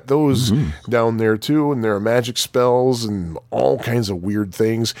 because you got those down there too, and there are magic spells and all kinds of weird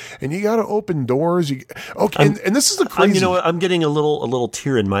things, and you got to open doors. And this is the crazy. You know what? I'm getting a little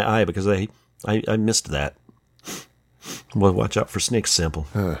tear in my eye because I missed that. Well, watch out for snakes sample.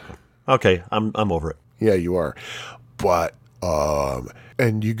 Okay, I'm over it. Yeah, you are, but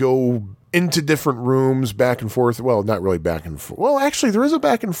and you go into different rooms, back and forth. Well, not really back and forth. Well, actually, there is a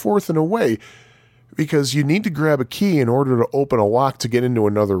back and forth in a way. Because you need to grab a key in order to open a lock to get into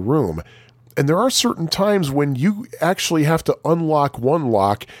another room. And there are certain times when you actually have to unlock one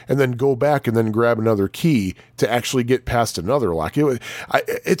lock and then go back and then grab another key to actually get past another lock.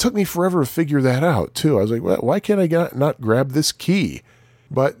 It took me forever to figure that out, too. I was like, well, why can't I not grab this key?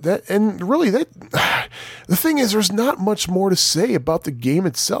 But the thing is, there's not much more to say about the game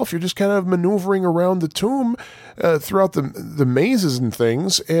itself. You're just kind of maneuvering around the tomb throughout the mazes and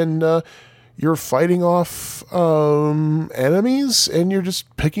things, and... you're fighting off enemies, and you're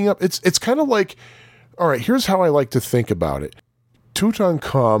just picking up. It's kind of like, all right, here's how I like to think about it.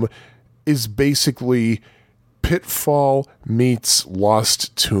 Tutankhamun is basically Pitfall meets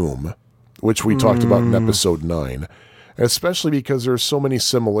Lost Tomb, which we talked about in episode 9, especially because there's so many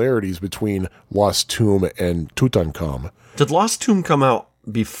similarities between Lost Tomb and Tutankhamun. Did Lost Tomb come out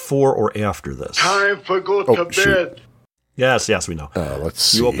before or after this? Time for go to bed. Shoot. Yes, we know. Let's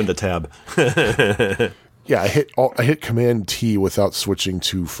see. You opened a tab. Yeah, I hit Command T without switching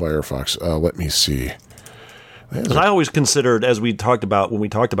to Firefox. Let me see. Because I always considered, when we talked about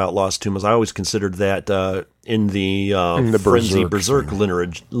Lost Tomb, I always considered that in the Frenzy Berserk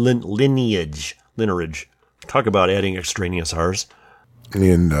lineage. Talk about adding extraneous R's.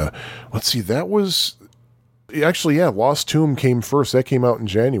 And let's see, that was actually, yeah, Lost Tomb came first. That came out in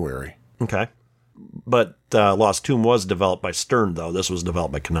January. Okay. But Lost Tomb was developed by Stern, though. This was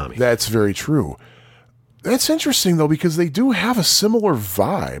developed by Konami. That's very true. That's interesting, though, because they do have a similar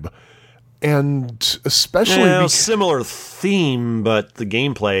vibe. And especially... similar theme, but the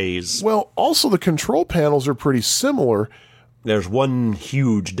gameplay is... Well, also the control panels are pretty similar. There's one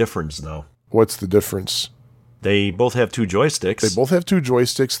huge difference, though. What's the difference? They both have two joysticks. They both have two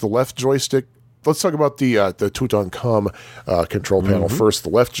joysticks. The left joystick... Let's talk about the Tutankhamun control panel first.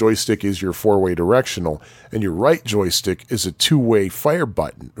 The left joystick is your 4-way directional, and your right joystick is a 2-way fire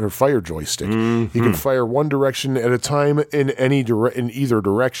button or fire joystick. You can fire one direction at a time in either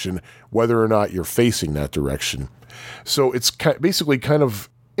direction, whether or not you're facing that direction. So it's basically kind of,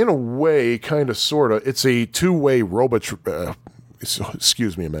 in a way, kind of sorta. It's a 2-way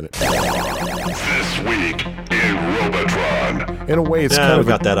excuse me a minute. This week in Robotron. In a way, it's kind of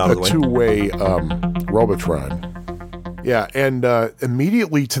got that out a of the way. 2-way Robotron. Yeah, and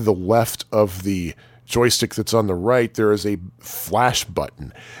immediately to the left of the joystick that's on the right, there is a flash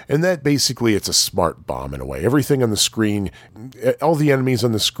button. And that basically, it's a smart bomb in a way. Everything on the screen, all the enemies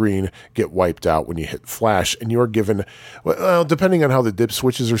on the screen get wiped out when you hit flash, and you're given, well, depending on how the dip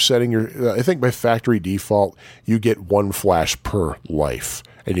switches are setting, I think by factory default, you get 1 flash per life.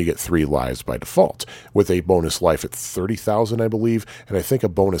 And you get 3 lives by default, with a bonus life at 30,000, I believe, and I think a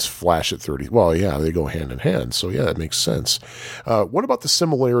bonus flash at 30. Well, yeah, they go hand in hand, so yeah, that makes sense. What about the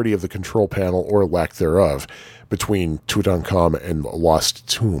similarity of the control panel, or lack thereof, between Tutankhamun and Lost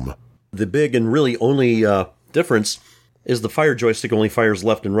Tomb? The big and really only difference is the fire joystick only fires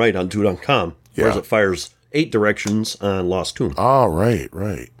left and right on Tutankhamun, whereas it fires 8 directions on Lost Tomb. Ah,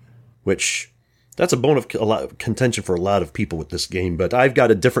 right. Which... That's a bone of a lot of contention for a lot of people with this game, but I've got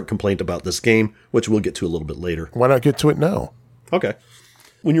a different complaint about this game, which we'll get to a little bit later. Why not get to it now? Okay.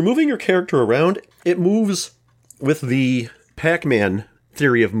 When you're moving your character around, it moves with the Pac-Man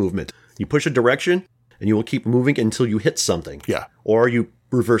theory of movement. You push a direction, and you will keep moving until you hit something. Yeah. Or you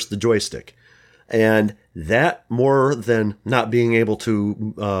reverse the joystick. And that, more than not being able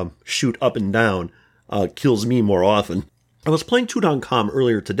to shoot up and down, kills me more often. I was playing Tutankhamun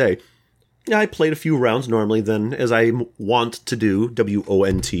earlier today. Yeah, I played a few rounds normally then, as I want to do,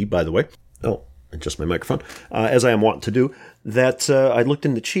 WONT, by the way. Oh, adjust my microphone. As I am wont to do, that I looked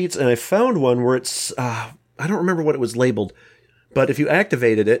into cheats, and I found one where it's, I don't remember what it was labeled, but if you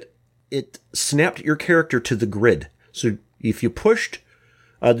activated it, it snapped your character to the grid. So if you pushed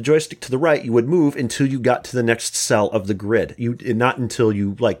the joystick to the right, you would move until you got to the next cell of the grid. Not until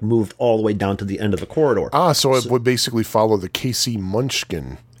you moved all the way down to the end of the corridor. So it would basically follow the KC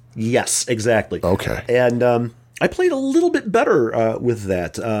Munchkin. Yes, exactly. Okay. And I played a little bit better with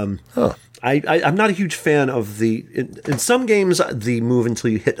that. I'm not a huge fan of in some games, the move until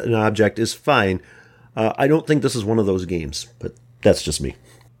you hit an object is fine. I don't think this is one of those games, but that's just me.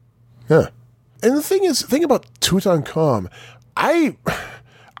 Yeah. And the thing about Tutankhamun, I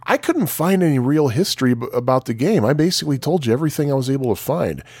couldn't find any real history about the game. I basically told you everything I was able to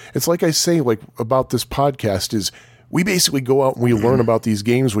find. It's like I say, about this podcast is we basically go out and we learn about these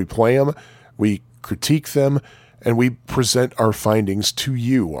games, we play them, we critique them, and we present our findings to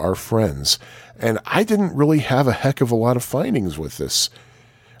you, our friends. And I didn't really have a heck of a lot of findings with this.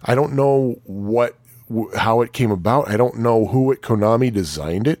 I don't know how it came about. I don't know who at Konami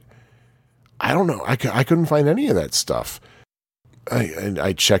designed it. I don't know. I couldn't find any of that stuff.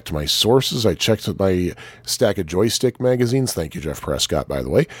 I checked my sources. I checked my stack of joystick magazines. Thank you, Jeff Prescott, by the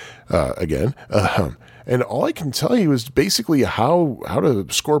way, again. And all I can tell you is basically how to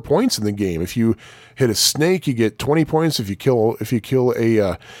score points in the game. If you hit a snake, you get 20 points. If you kill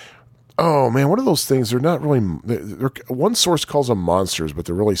a oh man, what are those things? They're not really. One source calls them monsters, but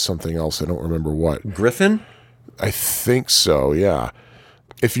they're really something else. I don't remember what. Griffin? I think so. Yeah.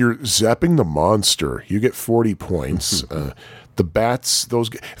 If you're zapping the monster, you get 40 points. The bats, the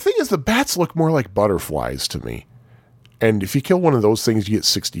thing is, the bats look more like butterflies to me. And if you kill one of those things, you get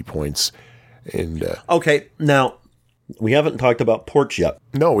 60 points. And okay, now we haven't talked about ports yet.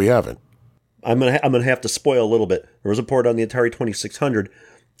 No, we haven't. I'm gonna have to spoil a little bit. There was a port on the Atari 2600,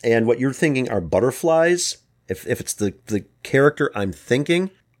 and what you're thinking are butterflies. If it's the character I'm thinking,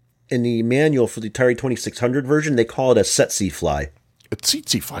 in the manual for the Atari 2600 version, they call it a tsetse fly. A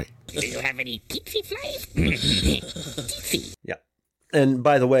tsetse fly. Do you have any tsetse flies? Yeah. And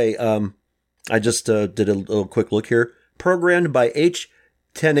by the way, I just did a little quick look here. Programmed by H.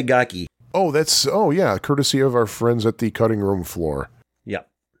 Tanigaki. Oh, yeah, courtesy of our friends at the cutting room floor. Yeah.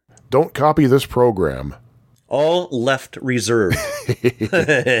 Don't copy this program. All left reserved.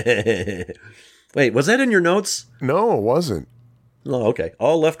 Wait, was that in your notes? No, it wasn't. Oh, okay.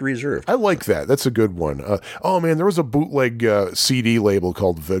 All left reserved. I like that. That's a good one. Oh, man, there was a bootleg CD label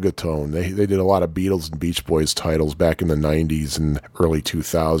called Vigatone. They did a lot of Beatles and Beach Boys titles back in the 90s and early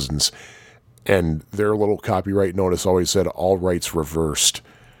 2000s. And their little copyright notice always said, all rights reversed.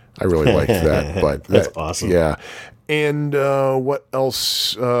 I really liked that. But That's awesome. Yeah. And what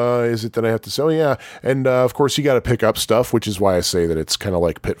else is it that I have to say? Oh, yeah. And, of course, you got to pick up stuff, which is why I say that it's kind of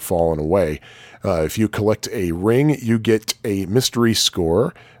like Pitfall in a way. If you collect a ring, you get a mystery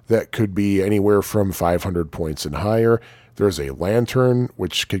score that could be anywhere from 500 points and higher. There's a lantern,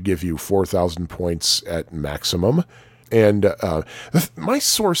 which could give you 4,000 points at maximum. And my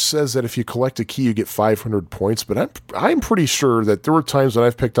source says that if you collect a key, you get 500 points. But I'm pretty sure that there were times when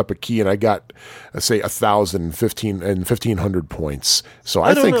I've picked up a key and I got, say, 1,000, 1,500 points. So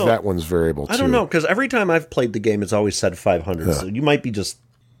I think that one's variable, too. I don't know, because every time I've played the game, it's always said 500. So you might be just...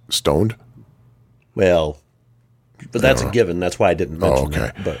 stoned? Well, but that's a given. That's why I didn't mention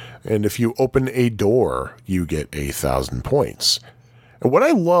that. But. And if you open a door, you get 1,000 points. And what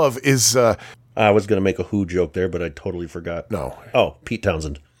I love is... I was going to make a Who joke there, but I totally forgot. No. Oh, Pete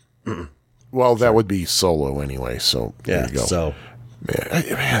Townsend. Well, that would be Solo anyway, so there you go. So... Man,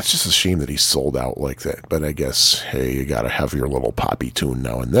 it's just a shame that he's sold out like that. But I guess, hey, you got to have your little poppy tune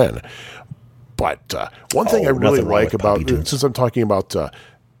now and then. But one thing I really like about... Since I'm talking about...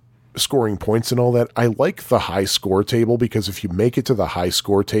 scoring points and all that, I like the high score table, because if you make it to the high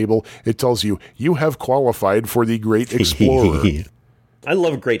score table, it tells you have qualified for the Great Explorer. I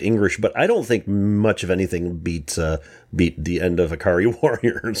love Great English, but I don't think much of anything beat the end of Akari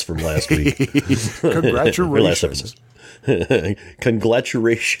Warriors from last week. Congratulations.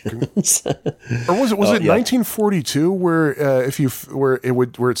 Congratulations. Or was it 1942 where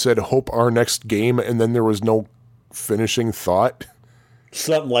it said hope our next game, and then there was no finishing thought?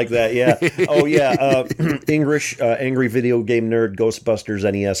 Something like that, yeah. Oh, yeah. English, Angry Video Game Nerd, Ghostbusters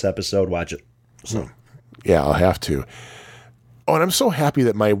NES episode. Watch it. So, yeah, I'll have to. Oh, and I'm so happy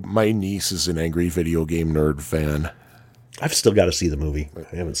that my niece is an angry video game nerd fan. I've still got to see the movie.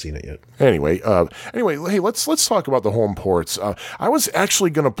 I haven't seen it yet. Anyway, hey, let's talk about the home ports. I was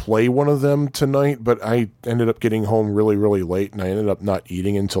actually going to play one of them tonight, but I ended up getting home really, really late, and I ended up not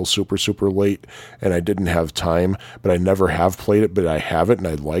eating until super, super late, and I didn't have time. But I never have played it, but I have it, and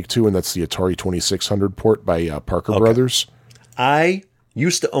I'd like to, and that's the Atari 2600 port by Parker Brothers. I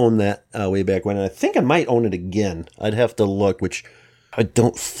used to own that way back when, and I think I might own it again. I'd have to look, which I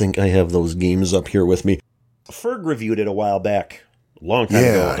don't think I have those games up here with me. Ferg reviewed it a while back, a long time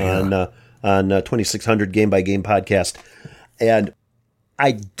ago, on 2600 Game by Game podcast. And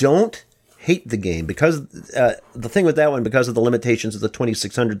I don't hate the game because the thing with that one, because of the limitations of the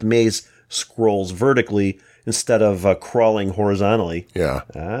 2600, the maze scrolls vertically instead of crawling horizontally.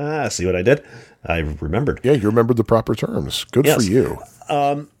 Yeah. See what I did? I remembered. Yeah, you remembered the proper terms. Good for you.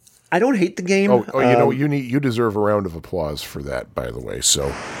 I don't hate the game. You deserve a round of applause for that, by the way.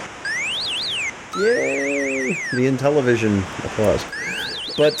 So. Yay! The Intellivision applause.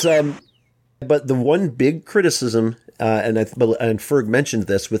 But the one big criticism, and Ferg mentioned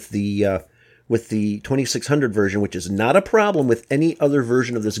this with the 2600 version, which is not a problem with any other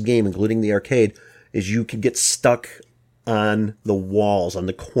version of this game, including the arcade, is you could get stuck on the walls, on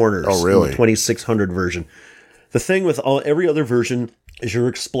the corners. Oh, really? In the 2600 version. The thing with every other version is your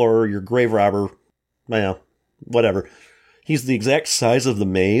explorer, your grave robber, whatever. He's the exact size of the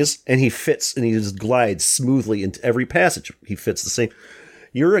maze, and he fits, and he just glides smoothly into every passage. He fits the same.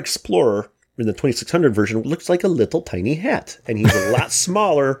 Your explorer in the 2600 version looks like a little tiny hat, and he's a lot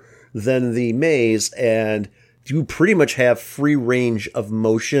smaller than the maze, and you pretty much have free range of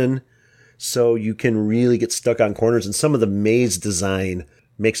motion, so you can really get stuck on corners, and some of the maze design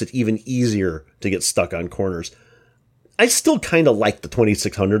makes it even easier to get stuck on corners. I still kind of like the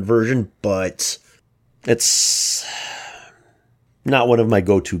 2600 version, but it's not one of my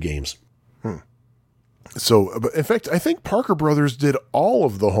go-to games. So, but in fact, I think Parker Brothers did all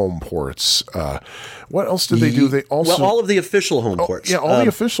of the home ports. What else did they do? They also all of the official home ports. Yeah, all the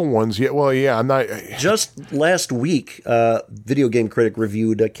official ones. Yeah, well, yeah, I'm not. Just last week, Video Game Critic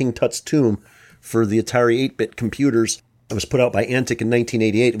reviewed King Tut's Tomb for the Atari 8-bit computers. It was put out by Antic in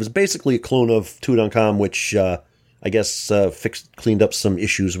 1988. It was basically a clone of Tutankhamun, which I guess cleaned up some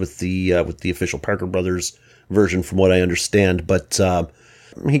issues with the official Parker Brothers version, from what I understand. But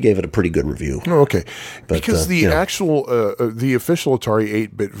he gave it a pretty good review. Oh, okay. Because the actual, the official Atari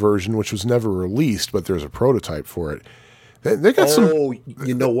 8-bit version, which was never released, but there's a prototype for it, they got some... Oh,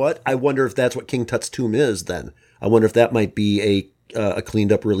 you know what? I wonder if that's what King Tut's Tomb is, then. I wonder if that might be a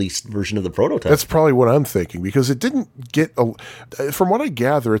cleaned-up released version of the prototype. That's probably what I'm thinking, because it didn't get... from what I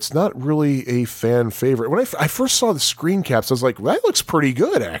gather, it's not really a fan favorite. When I first saw the screen caps, I was like, well, that looks pretty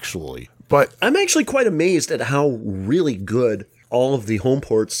good, actually. But I'm actually quite amazed at how really good all of the home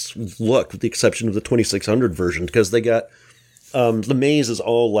ports look, with the exception of the 2600 version, because they got the maze is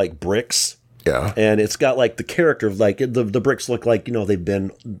all like bricks. Yeah. And it's got like the character of like the bricks look like, they've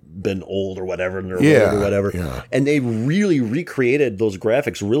been old or whatever, and they're old or whatever. Yeah. And they really recreated those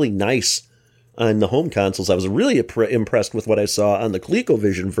graphics really nice on the home consoles. I was really impressed with what I saw on the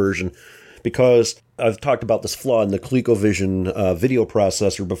ColecoVision version, because I've talked about this flaw in the ColecoVision video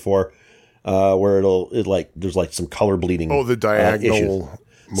processor before. Where there's like some color bleeding. Oh, the diagonal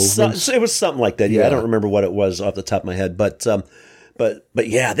movements. It was something like that. Yeah, I don't remember what it was off the top of my head, but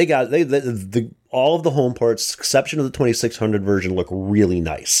yeah, they all of the home ports, exception of the 2600 version, look really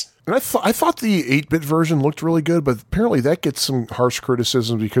nice. And I thought the 8-bit version looked really good, but apparently that gets some harsh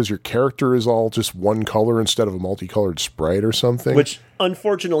criticism because your character is all just one color instead of a multicolored sprite or something. Which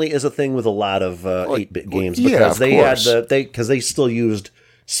unfortunately is a thing with a lot of 8-bit games, of because course. because they still used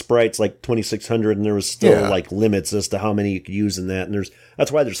sprites like 2600, and there was still like limits as to how many you could use in that, and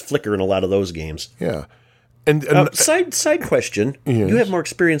that's why there's flicker in a lot of those games. Yeah. And side question, yes. You have more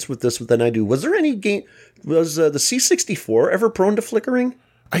experience with this than I do. Was there any game? Was the C64 ever prone to flickering?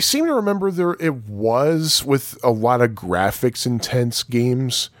 I seem to remember it was with a lot of graphics intense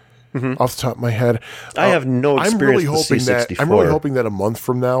games. Off the top of my head, I have no experience with C64. I'm really hoping that a month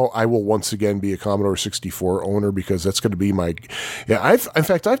from now I will once again be a Commodore 64 owner, because that's going to be my. Yeah,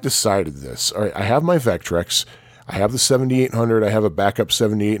 I've decided this. All right, I have my Vectrex. I have the 7800. I have a backup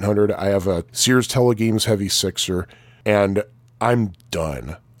 7800. I have a Sears Telegames Heavy Sixer, and I'm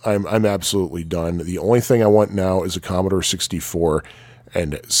done. I'm absolutely done. The only thing I want now is a Commodore 64.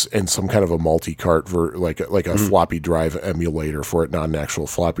 And some kind of a multi-cart like a floppy drive emulator for it, not an actual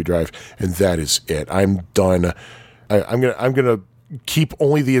floppy drive, and that is it. I'm done. I'm gonna keep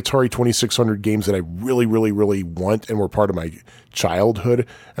only the Atari 2600 games that I really, really, really want and were part of my childhood,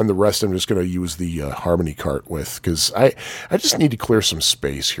 and the rest I'm just going to use the Harmony cart with, because I just need to clear some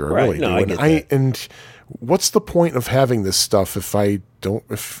space here. I really do. I get that. And what's the point of having this stuff if I don't?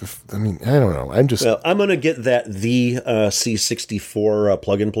 I mean, I don't know. I'm just. Well, I'm going to get the C64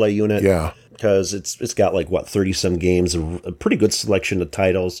 plug and play unit. Yeah. Because it's got like 30 some games, a pretty good selection of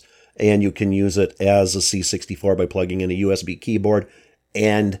titles, and you can use it as a C64 by plugging in a USB keyboard,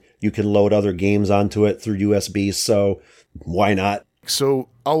 and you can load other games onto it through USB. So why not? So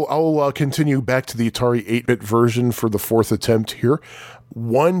I'll continue back to the Atari 8-bit version for the fourth attempt here.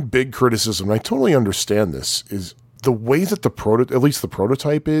 One big criticism, and I totally understand this, is the way that at least the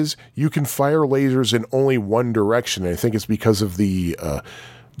prototype is, you can fire lasers in only one direction. And I think it's because of the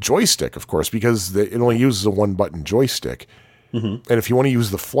joystick, of course, because it only uses a one-button joystick. Mm-hmm. And if you want to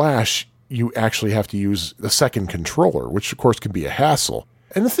use the flash, you actually have to use a second controller, which, of course, can be a hassle.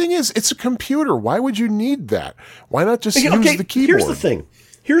 And the thing is, it's a computer. Why would you need that? Why not just use the keyboard?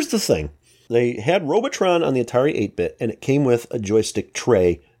 Here's the thing. They had Robotron on the Atari 8-bit, and it came with a joystick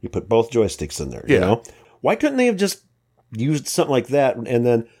tray. You put both joysticks in there, you know? Why couldn't they have just used something like that, and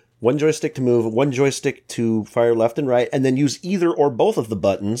then one joystick to move, one joystick to fire left and right, and then use either or both of the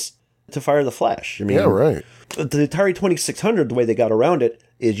buttons to fire the flash? I mean, yeah, right. The Atari 2600, the way they got around it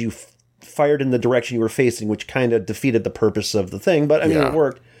is you fired in the direction you were facing, which kind of defeated the purpose of the thing, but I mean, it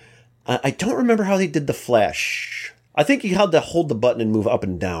worked. I don't remember how they did the flash. I think you had to hold the button and move up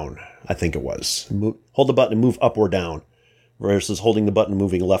and down. I think it was. Hold the button and move up or down, versus holding the button and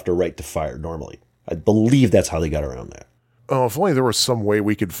moving left or right to fire normally. I believe that's how they got around that. Oh, if only there was some way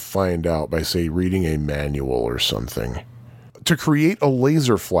we could find out by, say, reading a manual or something. To create a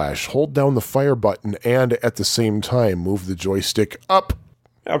laser flash, hold down the fire button and at the same time move the joystick up.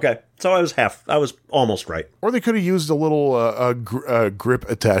 Okay, so I was almost right. Or they could have used a little grip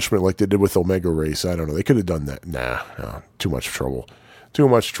attachment like they did with Omega Race. I don't know. They could have done that. Nah, too much trouble. Too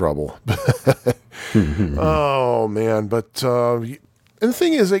much trouble. Oh, man. But and the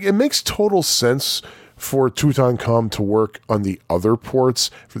thing is, like, it makes total sense for Tutankhamun to work on the other ports,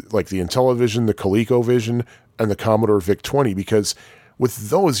 like the Intellivision, the ColecoVision, and the Commodore VIC-20, because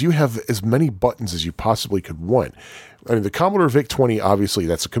with those, you have as many buttons as you possibly could want. I mean, the Commodore VIC-20, obviously,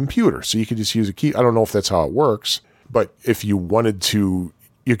 that's a computer, so you could just use a key. I don't know if that's how it works, but if you wanted to,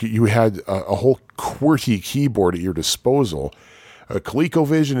 you had a whole QWERTY keyboard at your disposal.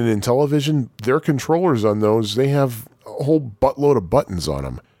 ColecoVision and Intellivision, their controllers on those, they have a whole buttload of buttons on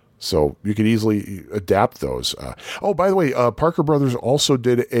them. So you could easily adapt those. By the way, Parker Brothers also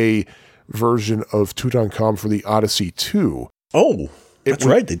did a version of Tutankhamun for the Odyssey 2. Oh, that's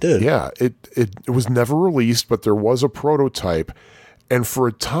right, they did. Yeah, it was never released, but there was a prototype. And for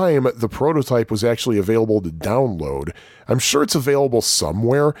a time, the prototype was actually available to download. I'm sure it's available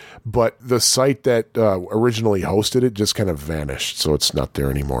somewhere, but the site that originally hosted it just kind of vanished, so it's not there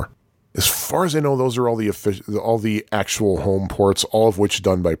anymore. As far as I know, those are all the actual home ports, all of which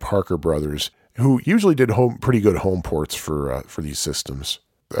done by Parker Brothers, who usually did pretty good home ports for these systems.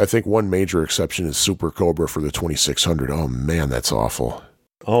 I think one major exception is Super Cobra for the 2600. Oh man, that's awful.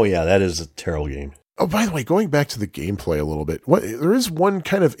 Oh yeah, that is a terrible game. Oh, by the way, going back to the gameplay a little bit, there is one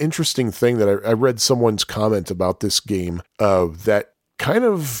kind of interesting thing that I read someone's comment about this game that kind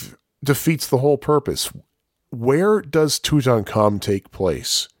of defeats the whole purpose. Where does Tutankhamun take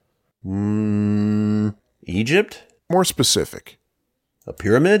place? Egypt? More specific. A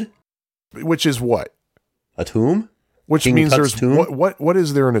pyramid? Which is what? A tomb? Which King means Tut's there's tomb? what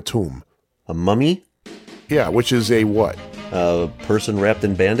is there in a tomb? A mummy? Yeah, which is a what? A person wrapped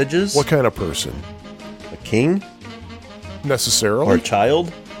in bandages? What kind of person? A king? Necessarily? Or a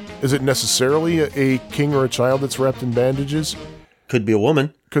child? Is it necessarily a king or a child that's wrapped in bandages? Could be a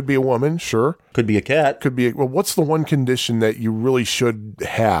woman. Could be a woman, sure. Could be a cat. Could be. Well, what's the one condition that you really should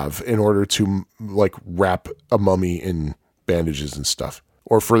have in order to, like, wrap a mummy in bandages and stuff?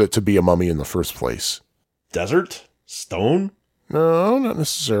 Or for it to be a mummy in the first place? Desert? Stone? No, not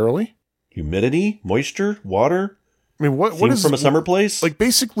necessarily. Humidity? Moisture? Water? I mean, what is from a summer place? Like,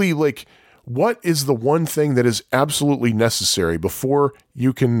 basically, like, what is the one thing that is absolutely necessary before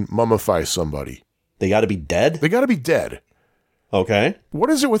you can mummify somebody? They got to be dead? They got to be dead. Okay. What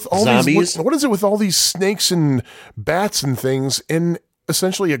is it with all zombies? What is it with all these snakes and bats and things in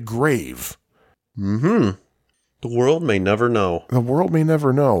essentially a grave? The world may never know. The world may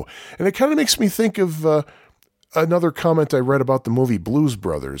never know. And it kind of makes me think of another comment I read about the movie Blues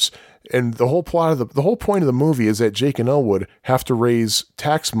Brothers. And the whole point of the movie is that Jake and Elwood have to raise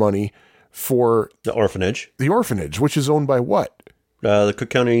tax money for The orphanage. The orphanage, which is owned by what? The Cook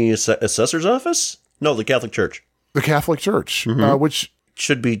County Assessor's Office? No, the Catholic Church. The Catholic Church, which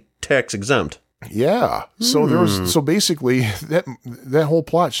Should be tax exempt. yeah. So so basically that whole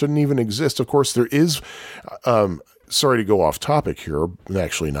plot shouldn't even exist. Of course, there is. Sorry to go off topic here.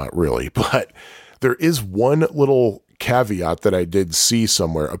 Actually, not really, but there is one little caveat that I did see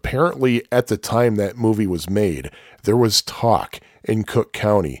somewhere. Apparently, at the time that movie was made, there was talk in Cook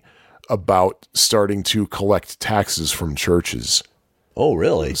County about starting to collect taxes from churches. Oh,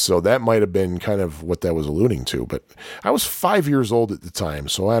 really? So that might have been kind of what that was alluding to. But I was 5 years old at the time,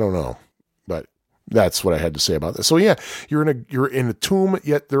 so I don't know. But that's what I had to say about this. So yeah, you're in a tomb,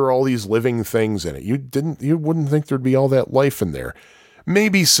 yet there are all these living things in it. You wouldn't think there'd be all that life in there.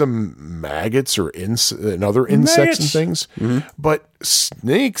 Maybe some maggots or and other insects and things, but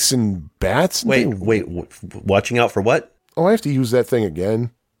snakes and bats. And Watching out for what? Oh, I have to use that thing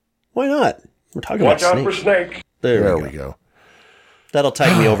again. Why not? We're talking Watch about out for snakes. snake. There we go. That'll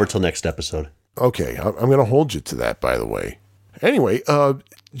tide me over till next episode. Okay, I'm going to hold you to that, by the way. Anyway,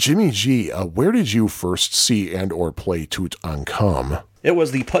 Jimmy G, where did you first see and or play Tutankhamun? It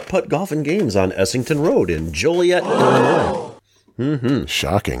was the Putt Putt Golf and Games on Essington Road in Joliet, Illinois.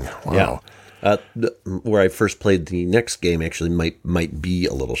 Shocking. Wow. Yeah. Where I first played the next game actually might be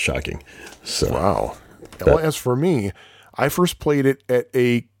a little shocking. So Wow. Well, as for me, I first played it at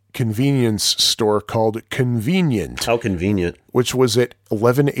a convenience store called Convenient, how convenient. which was at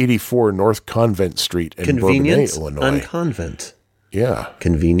 1184 North Convent Street in Convenient Bourbonnais, on Illinois. convent. Yeah.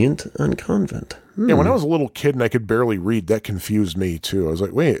 Convenient on convent. Yeah, when I was a little kid and I could barely read, that confused me too. I was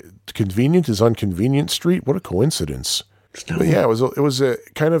like, wait, Convenient is on Convenient Street? What a coincidence. But yeah, it was a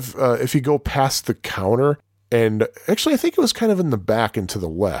kind of, if you go past the counter, and actually I think it was kind of in the back and to the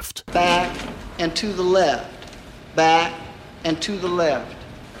left. Back and to the left. Back and to the left.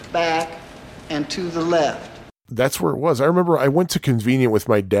 Back and to the left. That's where it was. I remember I went to Convenient with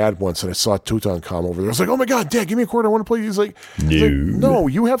my dad once and I saw Tutankhamun over there. I was like, oh my God, Dad, give me a quarter. I want to play. He's like, no,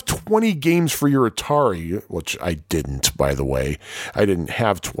 you have 20 games for your Atari, which I didn't, by the way. I didn't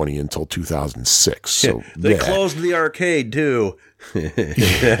have 20 until 2006. So They closed the arcade too. No,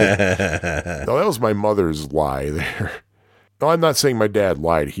 that was my mother's lie there. No, I'm not saying my dad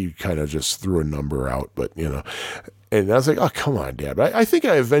lied. He kind of just threw a number out, but you know. And I was like, oh, come on, Dad. But I think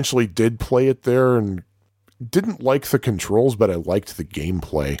I eventually did play it there and didn't like the controls, but I liked the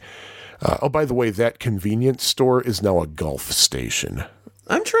gameplay. Oh, by the way, that convenience store is now a Gulf station.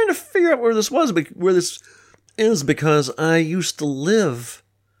 I'm trying to figure out where this is because I used to live.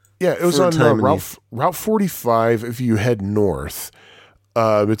 Yeah, it was For a on time in Route 45 if you head north.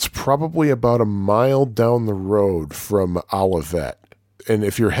 It's probably about a mile down the road from Olivet. And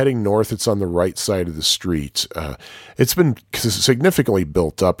if you're heading north, it's on the right side of the street. It's been significantly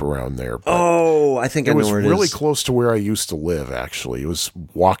built up around there. Oh, I think I know where it is. It was really close to where I used to live, actually. It was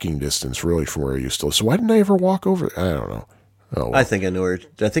walking distance, really, from where I used to live. So why didn't I ever walk over? I don't know. Oh, well. I think I know where.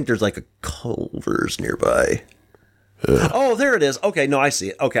 I think there's like a Culver's nearby. Oh, there it is. Okay, no, I see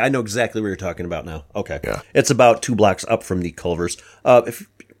it. Okay, I know exactly what you're talking about now. Okay. Yeah. It's about 2 blocks up from the Culver's. If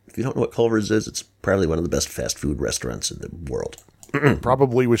you don't know what Culver's is, it's probably one of the best fast food restaurants in the world.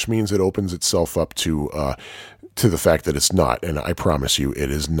 Probably, which means it opens itself up to the fact that it's not, and I promise you,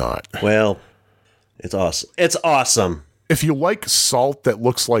 it is not. Well, it's awesome. It's awesome. If you like salt that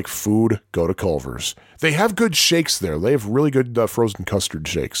looks like food, go to Culver's. They have good shakes there. They have really good frozen custard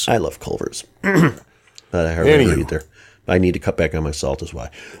shakes. I love Culver's. But I hardly ever eat there. I need to cut back on my salt is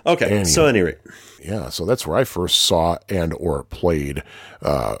why. Okay, so at any rate. Yeah, so that's where I first saw and or played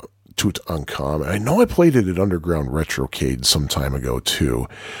Tutankhamun. I know I played it at Underground Retrocade some time ago too.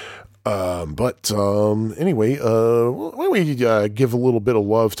 But anyway, why don't we give a little bit of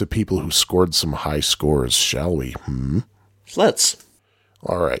love to people who scored some high scores, shall we? Let's.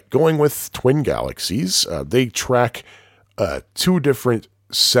 All right, going with Twin Galaxies. They track 2 different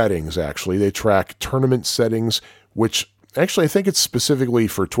settings, actually. They track tournament settings, which actually I think it's specifically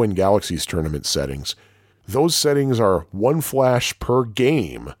for Twin Galaxies tournament settings. Those settings are 1 flash per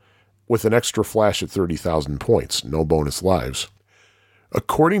game, with an extra flash at 30,000 points, no bonus lives.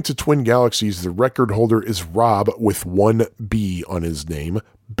 According to Twin Galaxies, the record holder is Rob with 1 B on his name,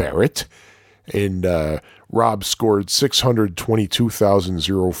 Barrett. And Rob scored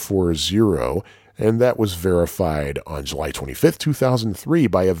 622,040, and that was verified on July 25th, 2003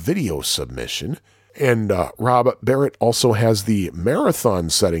 by a video submission. And Rob Barrett also has the marathon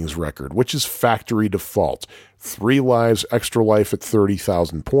settings record, which is factory default. 3 lives, extra life at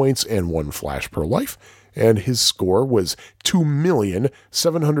 30,000 points, and 1 flash per life. And his score was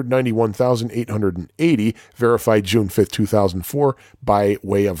 2,791,880, verified June 5th, 2004, by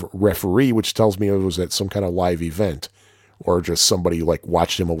way of referee, which tells me it was at some kind of live event, or just somebody like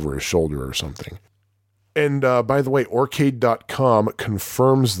watched him over his shoulder or something. And by the way, Arcade.com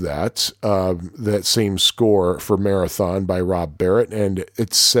confirms that that same score for Marathon by Rob Barrett, and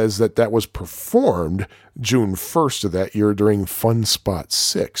it says that was performed June 1st of that year during Fun Spot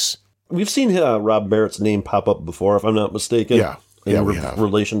 6. We've seen Rob Barrett's name pop up before, if I'm not mistaken. Yeah, we have.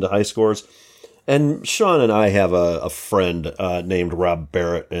 Relation to high scores. And Sean and I have a friend named Rob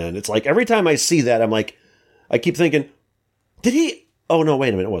Barrett, and it's like every time I see that, I'm like, I keep thinking, did he? Oh, no,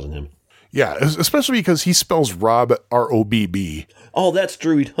 wait a minute, it wasn't him. Yeah, especially because he spells Rob R-O-B-B. Oh, that's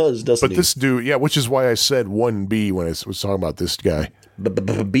true, he does, doesn't he? But this dude, yeah, which is why I said 1B when I was talking about this guy.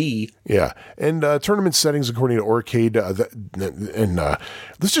 B. Yeah, and tournament settings according to Arcade,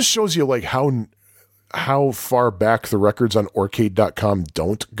 this just shows you like how far back the records on Arcade.com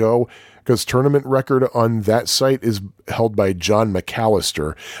don't go, because tournament record on that site is held by John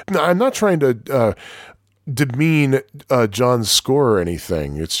McAllister. Now, I'm not trying to demean John's score or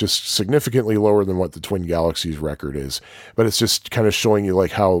anything. It's just significantly lower than what the Twin Galaxies record is, but it's just kind of showing you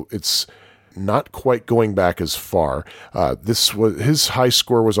like how it's not quite going back as far. His high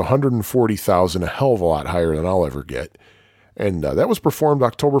score was 140,000, a hell of a lot higher than I'll ever get. And that was performed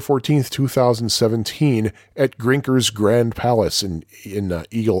October 14th, 2017 at Grinker's Grand Palace in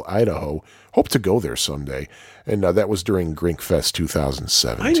Eagle, Idaho. Hope to go there someday. And that was during Grinkfest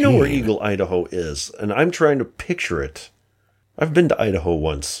 2017. I know where Eagle, Idaho is, and I'm trying to picture it. I've been to Idaho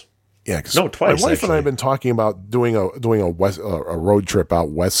once. Yeah, because twice. My wife actually. and I have been talking about doing a road trip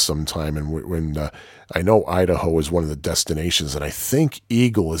out west sometime, and when I know Idaho is one of the destinations, and I think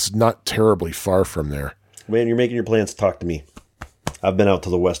Eagle is not terribly far from there. Man, you're making your plans. Talk to me. I've been out to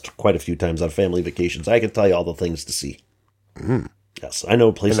the west quite a few times on family vacations. I can tell you all the things to see. Mm. Yes, I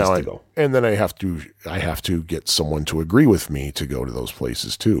know places to go. And then I have to get someone to agree with me to go to those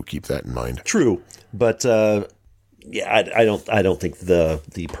places too. Keep that in mind. True, but yeah, I don't think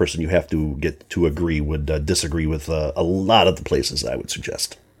the person you have to get to agree would disagree with a lot of the places I would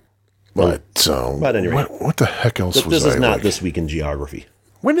suggest. But anyway, what the heck else was this? This is not like? This Week in Geography.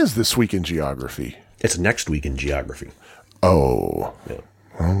 When is This Week in Geography? It's next week in Geography. Oh, yeah.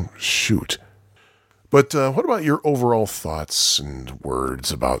 Well, shoot. But what about your overall thoughts and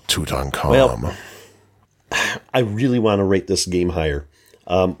words about Tutankhamun? Well, I really want to rate this game higher.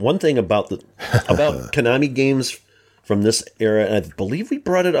 One thing about Konami games from this era, and I believe we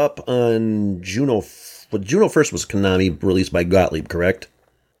brought it up on Juno 1st was Konami released by Gottlieb, correct?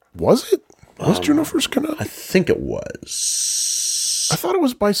 Was it? Was Juno 1st Konami? I think it was. I thought it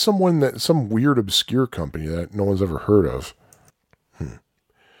was by some weird obscure company that no one's ever heard of.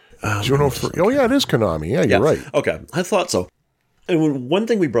 Juno 1st. Oh yeah, it is Konami. Yeah, you're right. Okay, I thought so. And one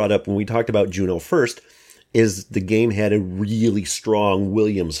thing we brought up when we talked about Juno 1st is the game had a really strong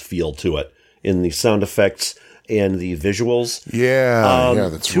Williams feel to it in the sound effects and the visuals. Yeah,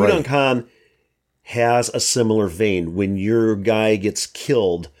 that's right. Tutankhamun has a similar vein. When your guy gets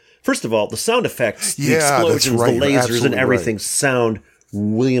killed, first of all, the sound effects, the explosions, the lasers, and everything sound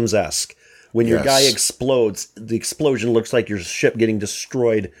Williams-esque. When your guy explodes, the explosion looks like your ship getting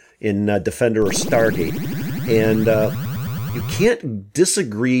destroyed in Defender or Stargate. And you can't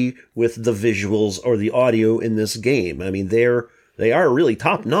disagree with the visuals or the audio in this game. I mean, they are really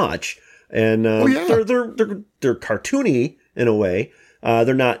top notch, and they're cartoony in a way.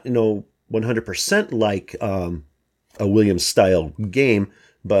 They're not 100% like a Williams style game,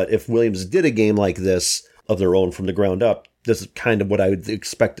 but if Williams did a game like this of their own from the ground up, this is kind of what I would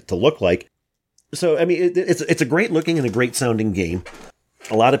expect it to look like. So, I mean, it's a great looking and a great sounding game.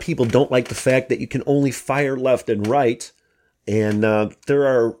 A lot of people don't like the fact that you can only fire left and right. And there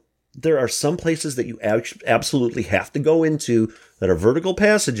are some places that you absolutely have to go into that are vertical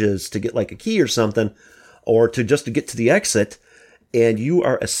passages to get like a key or something, or to get to the exit. And you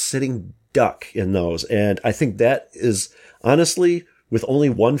are a sitting duck in those. And I think that is, honestly, with only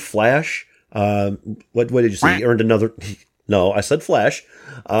one flash, what did you say? You earned another... No, I said flash.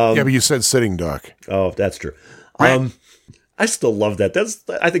 Yeah, but you said sitting duck. Oh, that's true. I still love that.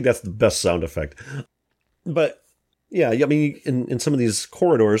 I think that's the best sound effect. But yeah, I mean, in some of these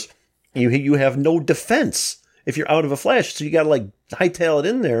corridors, you have no defense if you're out of a flash, so you got to like hightail it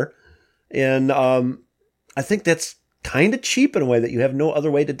in there. And I think that's kind of cheap in a way that you have no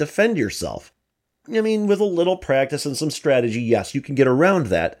other way to defend yourself. I mean, with a little practice and some strategy, yes, you can get around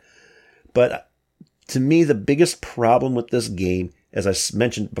that. But to me, the biggest problem with this game, as I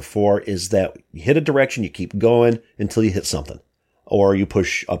mentioned before, is that you hit a direction, you keep going until you hit something, or you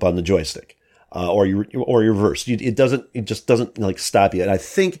push up on the joystick, or you reverse. It just doesn't like stop you. And I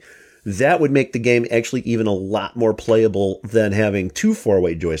think that would make the game actually even a lot more playable than having 2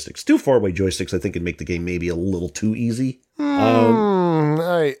 4-way joysticks. 2 4-way joysticks, I think, would make the game maybe a little too easy.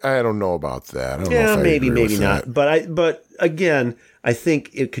 I I don't know about that. I don't know Yeah, if I maybe, agree maybe with not. that. But again, I think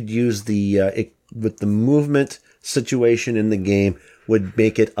it could use with the movement situation in the game would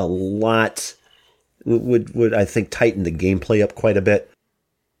make it a lot. Would I think tighten the gameplay up quite a bit.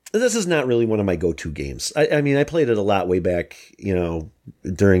 This is not really one of my go-to games. I mean, I played it a lot way back,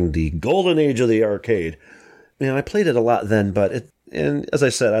 during the golden age of the arcade. I played it a lot then, and as I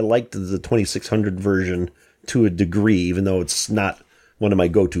said, I liked the 2600 version to a degree, even though it's not one of my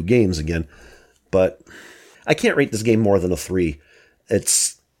go-to games again. But I can't rate this game more than a 3. It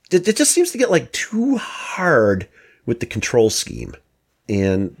just seems to get too hard with the control scheme,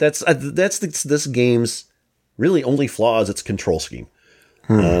 and that's this game's really only flaw is its control scheme.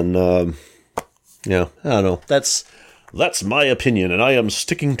 And, I don't know. That's my opinion, and I am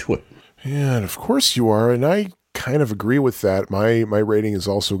sticking to it. Yeah, and of course you are, and I kind of agree with that. My rating is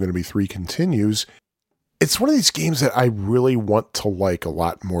also going to be 3 continues. It's one of these games that I really want to like a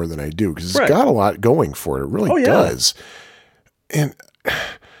lot more than I do, because it's got a lot going for it. It really does. And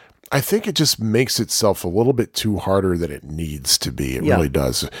I think it just makes itself a little bit too harder than it needs to be. It really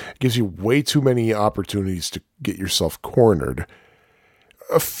does. It gives you way too many opportunities to get yourself cornered.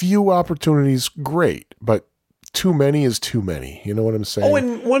 A few opportunities, great, but too many is too many. You know what I'm saying? Oh,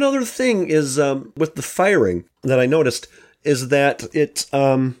 and one other thing is with the firing that I noticed is that it's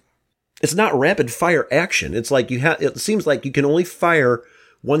not rapid fire action. It's like it seems like you can only fire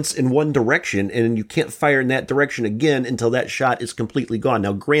once in one direction, and you can't fire in that direction again until that shot is completely gone.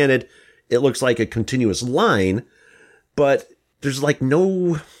 Now, granted, it looks like a continuous line, but there's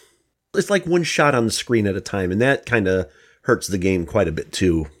it's like one shot on the screen at a time, and that kind of hurts the game quite a bit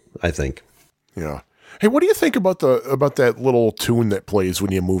too, I think. Yeah. Hey, what do you think about that little tune that plays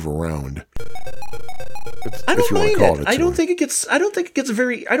when you move around? I don't mind it. I don't think it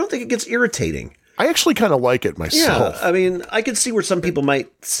gets irritating. I actually kind of like it myself. Yeah, I mean, I could see where some people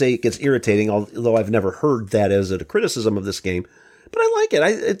might say it gets irritating, although I've never heard that as a criticism of this game. But I like it.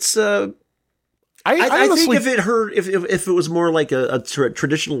 I honestly think if it was more like a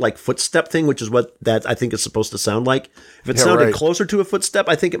traditional footstep thing, which is what that I think is supposed to sound like. If it sounded closer to a footstep,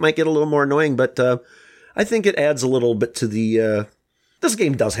 I think it might get a little more annoying. But I think it adds a little bit to the. This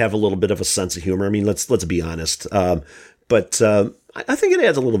game does have a little bit of a sense of humor. I mean, let's be honest. But I think it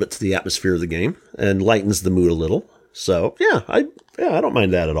adds a little bit to the atmosphere of the game and lightens the mood a little. So I don't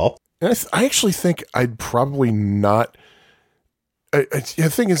mind that at all. And I actually think I'd probably not. The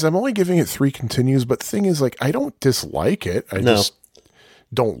thing is, I'm only giving it 3 continues, but the thing is, I don't dislike it. I just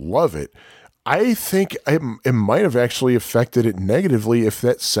don't love it. I think it might have actually affected it negatively if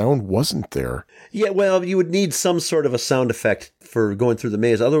that sound wasn't there. Yeah, well, you would need some sort of a sound effect for going through the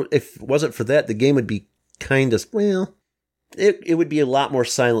maze. If it wasn't for that, the game would be kind of, it would be a lot more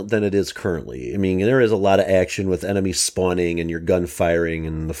silent than it is currently. I mean, there is a lot of action with enemies spawning and your gun firing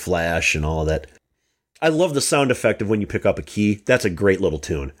and the flash and all of that. I love the sound effect of when you pick up a key. That's a great little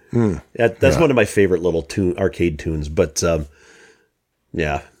tune. That's one of my favorite little arcade tunes. But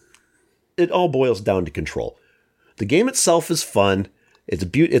it all boils down to control. The game itself is fun.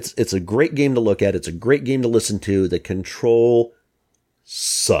 It's a great game to look at. It's a great game to listen to. The control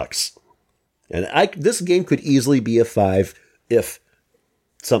sucks, and this game could easily be a 5 if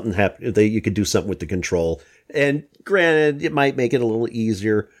something happened. If you could do something with the control. And granted, it might make it a little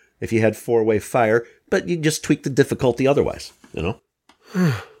easier if you had 4-way fire, but you just tweak the difficulty otherwise,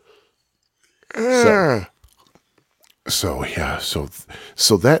 So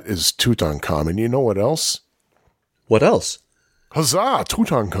that is Tutankhamun. You know what else? What else? Huzzah,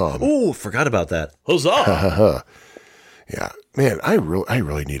 Tutankhamun. Oh, forgot about that. Huzzah! Yeah, man, I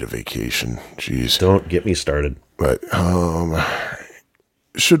really need a vacation. Jeez. Don't get me started. But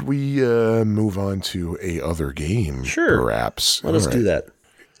should we move on to a other game? Sure. Perhaps. Let us do that.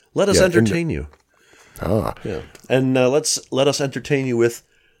 Let us entertain you. Yeah. And let us entertain you with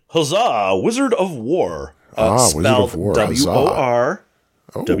Huzzah, Wizard of War. Wizard of War. W-O-R.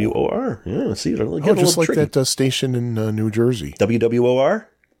 W-O-R. Yeah, see, just like tricky. That station in New Jersey. W-W-O-R?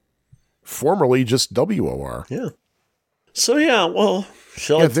 Formerly just W-O-R. Yeah. So, well,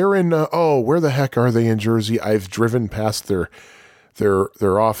 they're in, where the heck are they in Jersey? I've driven past their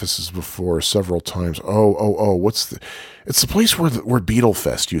offices before several times. It's the place where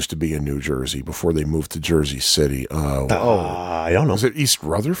Beetlefest used to be in New Jersey before they moved to Jersey City. I don't know. Is it East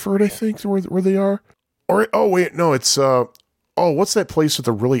Rutherford, I think, where they are? Or, wait, no, it's, what's that place with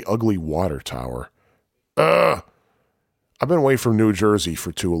the really ugly water tower? I've been away from New Jersey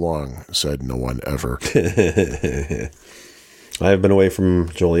for too long, said no one ever. I've been away from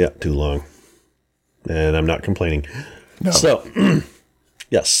Joliet too long, and I'm not complaining. No. So,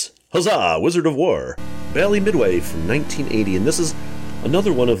 yes. Huzzah, Wizard of War. Bally Midway from 1980, and this is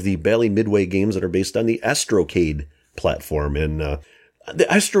Another one of the Bally Midway games that are based on the Astrocade platform. And the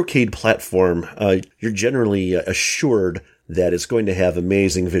Astrocade platform, you're generally assured that it's going to have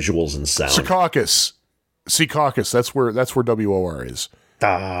amazing visuals and sound. Secaucus. That's where WOR is. Okay.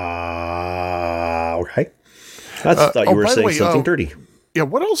 I thought you were saying something dirty. Yeah,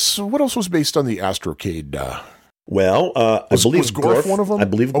 what else was based on the Astrocade? Well, I believe was Gorf one of them? I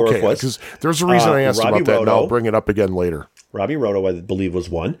believe Gorf was. Because there's a reason I asked Robbie about that, and Roto. I'll bring it up again later. Robbie Roto, I believe, was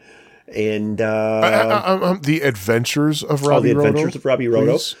one. And The Adventures of Robbie Roto. The Adventures of Robbie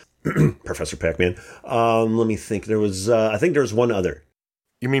Roto. Please? Professor Pac-Man. Let me think. I think there was one other.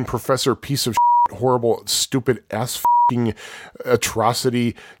 You mean Professor Piece of Horrible, Stupid Ass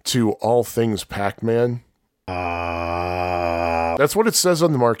Atrocity to All Things Pac-Man? That's what it says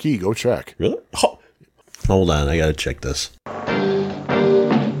on the marquee. Go check. Really? Oh. Hold on, I gotta check this.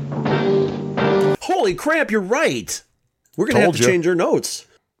 Holy crap, you're right! We're gonna have to change our notes.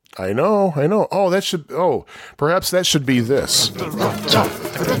 I know. Perhaps that should be this.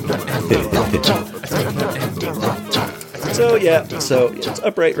 So it's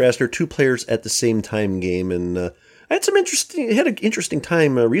upright raster, 2 players at the same time game, and I had an interesting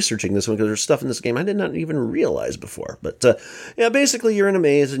time researching this one because there's stuff in this game I did not even realize before. But basically you're in a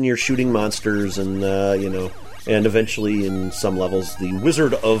maze and you're shooting monsters, and and eventually in some levels the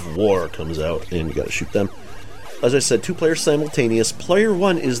Wizard of War comes out and you got to shoot them. As I said, 2 players simultaneous. Player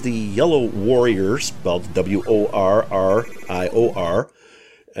 1 is the Yellow Warrior, spelled WORRIOR.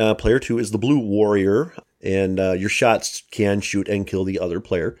 Player 2 is the Blue Warrior, and your shots can shoot and kill the other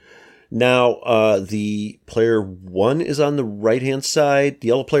player. Now, the player 1 is on the right-hand side. The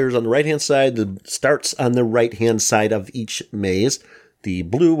yellow player is on the right-hand side. The starts on the right-hand side of each maze. The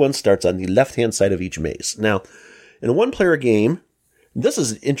blue one starts on the left-hand side of each maze. Now, in a 1-player game, this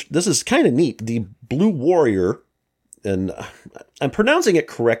is kind of neat. The Blue Warrior, and I'm pronouncing it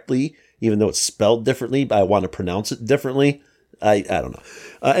correctly, even though it's spelled differently, but I want to pronounce it differently. I don't know.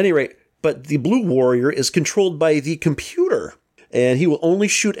 At any rate, but the Blue Warrior is controlled by the computer. And he will only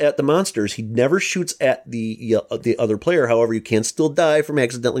shoot at the monsters. He never shoots at the other player. However, you can still die from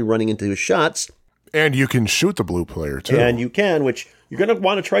accidentally running into his shots. And you can shoot the blue player too. And you can, which you're going to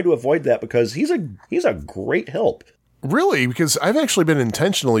want to try to avoid that because he's a great help. Really, because I've actually been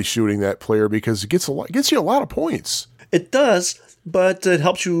intentionally shooting that player because it gets you a lot of points. It does, but it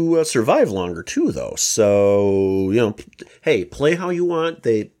helps you survive longer too, though. So hey, play how you want.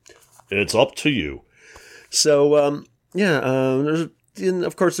 It's up to you. So. And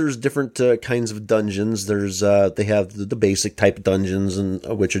of course, there's different kinds of dungeons. They have the basic type dungeons, and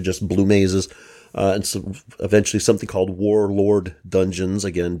which are just blue mazes, and so eventually something called Warlord dungeons.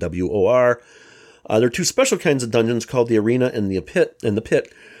 Again, WOR. There are 2 special kinds of dungeons called the Arena and the Pit.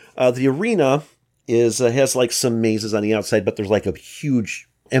 The Arena has like some mazes on the outside, but there's like a huge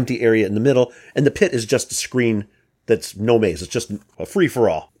empty area in the middle, and the Pit is just a screen that's no maze. It's just a free for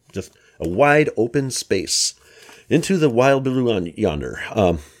all, just a wide open space. Into the wild blue yonder.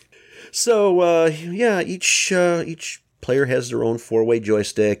 Each player has their own 4-way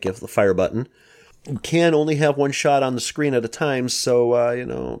joystick, the fire button. You can only have 1 shot on the screen at a time,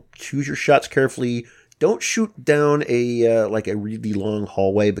 so choose your shots carefully. Don't shoot down a really long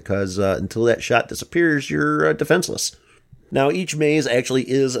hallway because until that shot disappears, you're defenseless. Now, each maze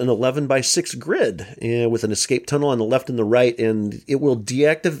actually is an 11x6 grid with an escape tunnel on the left and the right, and it will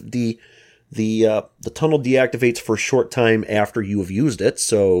deactivate the tunnel deactivates for a short time after you have used it,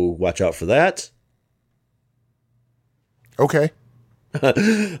 so watch out for that. Okay.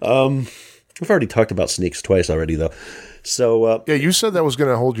 We've already talked about snakes twice already, though. So yeah, you said that was going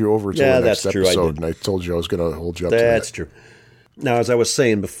to hold you over to the next that's true, episode, and I told you I was going to hold you up to that. That's true. Now, as I was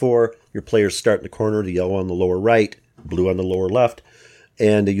saying before, your players start in the corner, the yellow on the lower right, blue on the lower left,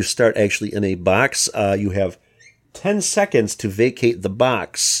 and you start actually in a box. You have 10 seconds to vacate the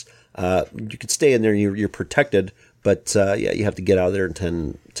box. You can stay in there, you're protected, but you have to get out of there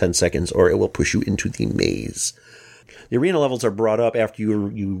in 10 seconds or it will push you into the maze. The arena levels are brought up after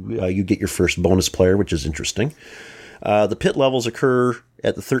you get your first bonus player, which is interesting. The pit levels occur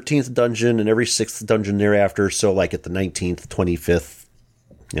at the 13th dungeon and every 6th dungeon thereafter, so like at the 19th, 25th,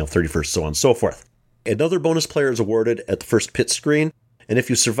 31st, so on and so forth. Another bonus player is awarded at the first pit screen, and if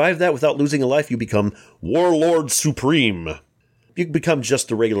you survive that without losing a life, you become Warlord Supreme. You can become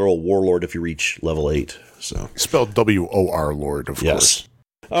just a regular old warlord if you reach level 8. So spelled WOR Lord, of course.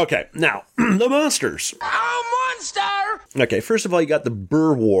 Okay, now the monsters. Oh, monster! Okay, first of all, you got the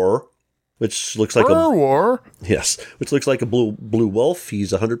Burr War, which looks like Burr War. Yes, which looks like a blue wolf.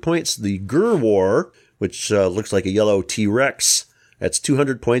 He's 100 points. The Gur War, which looks like a yellow T-Rex. That's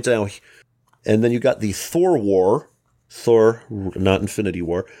 200 points. Now, and then you got the Thor War, Thor, not Infinity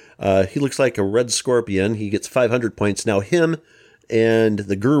War. He looks like a red scorpion. He gets 500 points. Now him and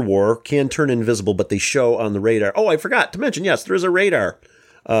the Gur-War can turn invisible, but they show on the radar. Oh, I forgot to mention, yes, there is a radar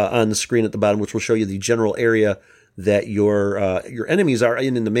on the screen at the bottom, which will show you the general area that your enemies are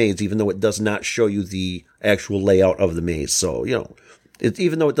in the maze, even though it does not show you the actual layout of the maze. So,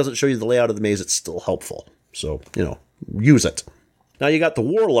 even though it doesn't show you the layout of the maze, it's still helpful. So, use it. Now you got the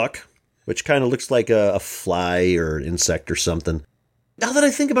Warlock, which kind of looks like a fly or an insect or something. Now that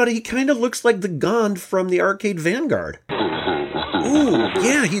I think about it, he kind of looks like the Gond from the arcade Vanguard. Ooh,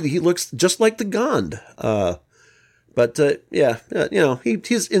 yeah, he looks just like the Gond.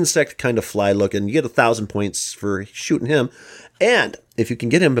 He's insect kind of fly looking. You get 1,000 points for shooting him. And if you can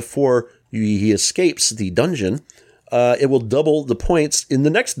get him before he escapes the dungeon, it will double the points in the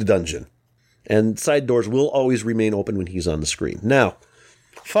next dungeon. And side doors will always remain open when he's on the screen. Now,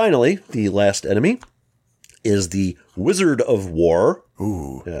 finally, the last enemy is the Wizard of War.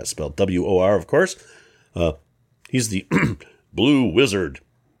 Ooh. Yeah, spelled W-O-R, of course. He's the Blue Wizard.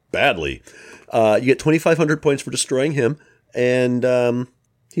 Badly. You get 2,500 points for destroying him, and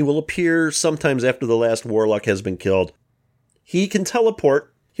he will appear sometimes after the last Warlock has been killed. He can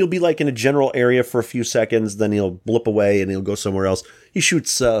teleport. He'll be like in a general area for a few seconds, then he'll blip away and he'll go somewhere else. He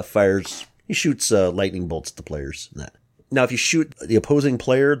shoots lightning bolts at the players. Now, if you shoot the opposing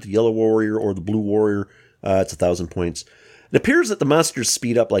player, the Yellow Warrior or the Blue Warrior, it's 1,000 points. It appears that the monsters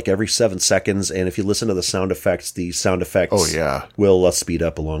speed up like every 7 seconds, and if you listen to the sound effects will speed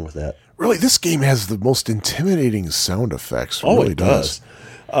up along with that. Really, this game has the most intimidating sound effects. It Oh, really it does.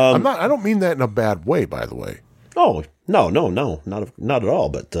 I don't mean that in a bad way, by the way. Oh, no, not at all.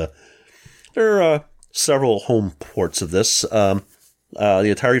 But there are several home ports of this. The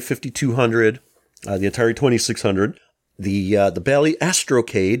Atari 5200, the Atari 2600. The Bally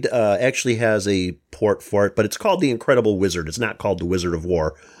Astrocade actually has a port for it, but it's called The Incredible Wizard. It's not called The Wizard of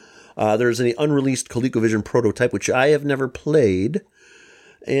War. There's an unreleased ColecoVision prototype, which I have never played.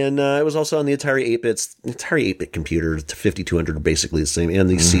 And it was also on the Atari 8-bit computer, the 5200 are basically the same, and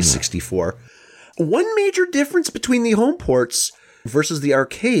the C64. One major difference between the home ports versus the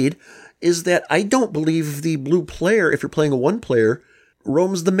arcade is that I don't believe the blue player, if you're playing a one-player,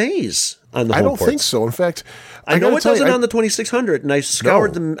 roams the maze on the home ports. I don't think so. In fact, I know it doesn't on the 2600, and I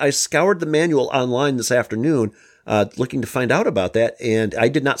scoured the manual online this afternoon looking to find out about that, and I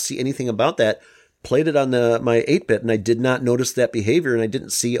did not see anything about that. Played it on my 8-bit, and I did not notice that behavior, and I didn't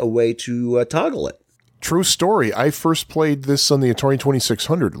see a way to toggle it. True story. I first played this on the Atari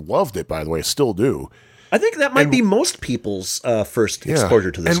 2600. Loved it, by the way. I still do. I think that might be most people's first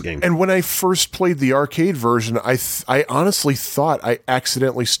exposure to this game. And when I first played the arcade version, I honestly thought I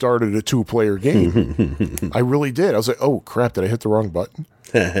accidentally started a 2-player game. I really did. I was like, oh, crap, did I hit the wrong button?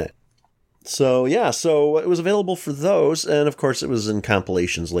 So it was available for those, and of course it was in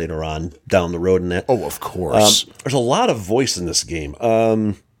compilations later on down the road and that. Oh, of course. There's a lot of voice in this game.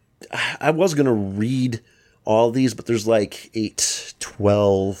 I was going to read all these, but there's like 8,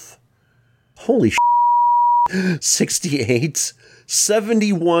 12, holy 68,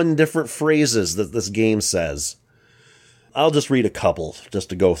 71 different phrases that this game says. I'll just read a couple just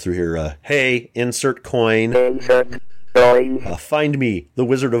to go through here. Hey, insert coin. Find me, the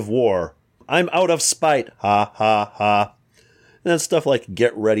Wizard of War. I'm out of spite. Ha, ha, ha. And then stuff like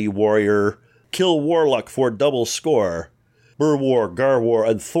Get Ready, Warrior. Kill Warlock for double score. Bur War, Gar War,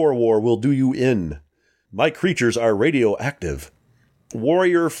 and Thor War will do you in. My creatures are radioactive.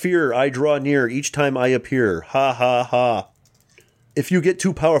 Warrior fear, I draw near each time I appear. Ha, ha, ha. If you get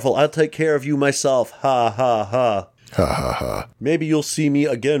too powerful, I'll take care of you myself. Ha, ha, ha. Ha, ha, ha. Maybe you'll see me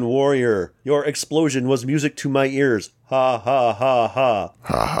again, warrior. Your explosion was music to my ears. Ha, ha, ha, ha.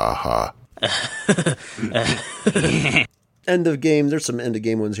 Ha, ha, ha. End of game. There's some end of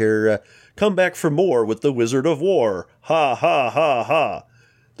game ones here. Come back for more with the Wizard of War. Ha, ha, ha, ha.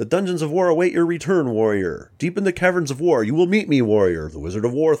 The dungeons of war await your return, warrior. Deep in the caverns of war, you will meet me, warrior. The Wizard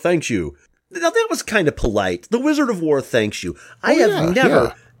of War thanks you. Now, that was kind of polite. The Wizard of War thanks you. I have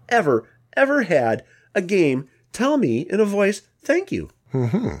never, ever had a game tell me in a voice, thank you.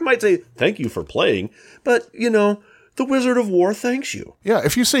 Mm-hmm. You might say, thank you for playing, but, the Wizard of War thanks you. Yeah,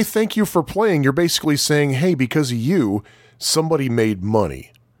 if you say thank you for playing, you're basically saying, hey, because of you, somebody made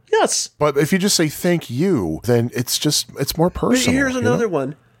money. Yes. But if you just say thank you, then it's more personal. But here's another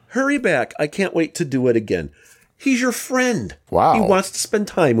one. Hurry back. I can't wait to do it again. He's your friend. Wow. He wants to spend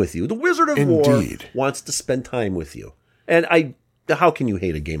time with you. The Wizard of War wants to spend time with you. And how can you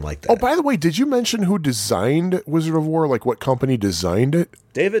hate a game like that? Oh, by the way, did you mention who designed Wizard of War? Like what company designed it?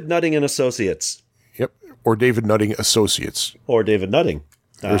 David Nutting and Associates. Yep. Or David Nutting Associates. Or David Nutting.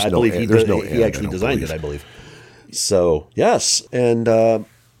 I believe he actually designed it, I believe. So, yes. And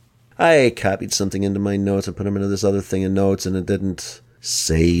I copied something into my notes and put them into this other thing in notes, and it didn't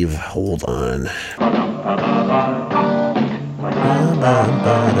save. Hold on.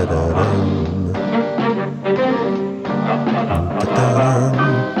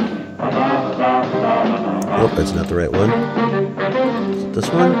 Oh, that's not the right one. Is it this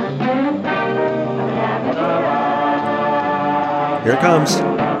one? Here it comes.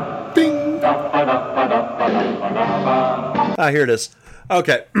 Bing! Ah, here it is.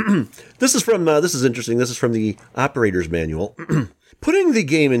 Okay. This is interesting. This is from the operator's manual. Putting the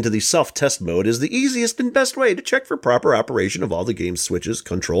game into the self-test mode is the easiest and best way to check for proper operation of all the game's switches,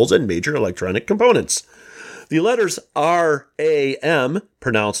 controls, and major electronic components. The letters RAM,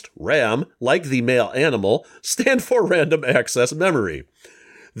 pronounced RAM, like the male animal, stand for Random Access Memory.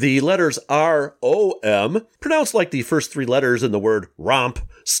 The letters ROM, pronounced like the first three letters in the word romp,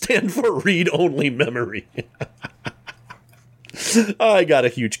 stand for Read-Only Memory. I got a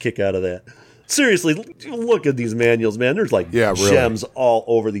huge kick out of that. Seriously, look at these manuals, man. There's like gems all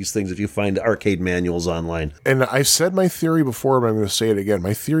over these things if you find arcade manuals online. And I've said my theory before, but I'm going to say it again.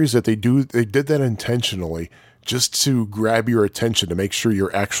 My theory is that they did that intentionally just to grab your attention to make sure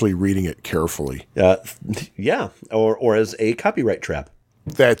you're actually reading it carefully. Yeah, or as a copyright trap.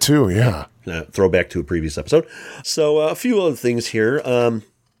 That too, yeah. Throwback to a previous episode. So a few other things here.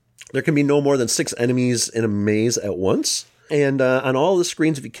 There can be no more than 6 enemies in a maze at once. And on all the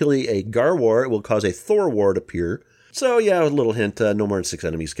screens, if you kill a Garwar, it will cause a Thorwar to appear. So, yeah, a little hint, no more than 6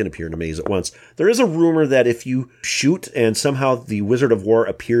 enemies can appear in a maze at once. There is a rumor that if you shoot and somehow the Wizard of War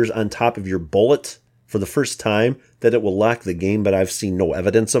appears on top of your bullet for the first time, that it will lock the game, but I've seen no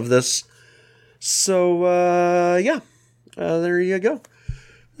evidence of this. So, there you go.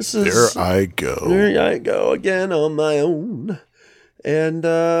 There I go. There I go again on my own. And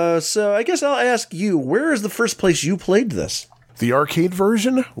so I guess I'll ask you, where is the first place you played this? The arcade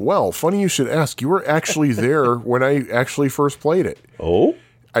version? Well, funny you should ask. You were actually there when I actually first played it. Oh?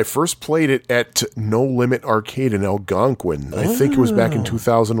 I first played it at No Limit Arcade in Algonquin. I think it was back in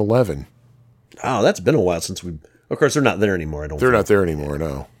 2011. Oh, that's been a while since we... Of course, they're not there anymore, They're not there anymore,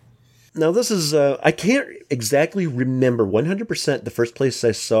 no. Now, this is... I can't exactly remember 100% the first place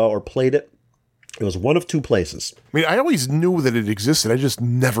I saw or played it. It was one of 2 places. I mean, I always knew that it existed. I just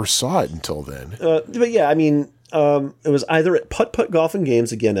never saw it until then. But yeah, I mean, it was either at Putt Putt Golf and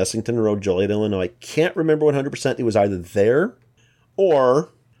Games, again, Essington Road, Joliet, Illinois. I can't remember 100%. It was either there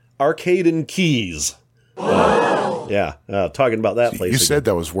or Arcade and Keys. Talking about that place. You said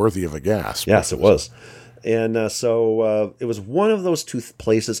that was worthy of a gasp. Yes, it was. And so it was one of those 2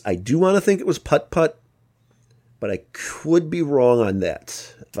 places. I do want to think it was Putt Putt, but I could be wrong on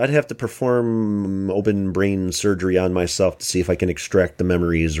that. I'd have to perform open brain surgery on myself to see if I can extract the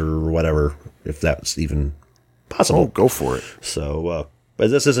memories or whatever, if that's even possible. Oh, go for it. So, but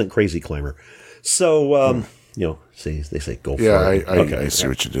this isn't Crazy Climber. So, see, they say go for it. Yeah, I see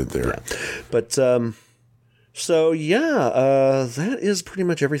what you did there. Yeah. But, that is pretty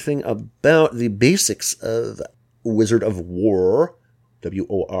much everything about the basics of Wizard of War,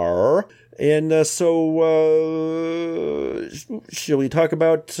 WOR. And shall we talk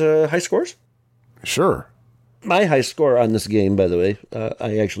about high scores? Sure. My high score on this game, by the way,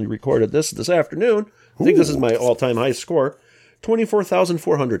 I actually recorded this afternoon. I think this is my all-time high score,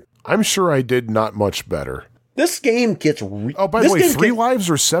 24,400. I'm sure I did not much better. This game gets... by the way, 3 lives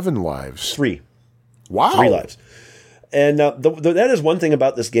or 7 lives? 3. Wow. 3 lives. And that is one thing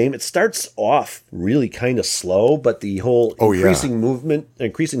about this game. It starts off really kind of slow, but the whole increasing movement,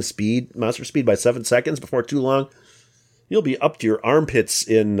 increasing speed, monster speed by 7 seconds before too long, you'll be up to your armpits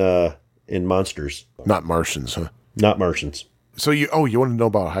in monsters. Not Martians, huh? Not Martians. So you want to know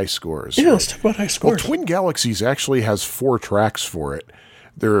about high scores? Yeah, let's talk about high scores. Well, Twin Galaxies actually has 4 tracks for it.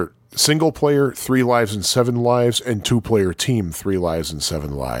 They're single player, 3 lives and 7 lives, and 2-player team, 3 lives and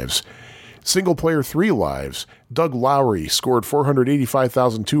 7 lives. Single player 3 lives. Doug Lowry scored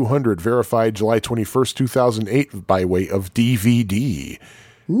 485,200, verified July 21st, 2008 by way of DVD.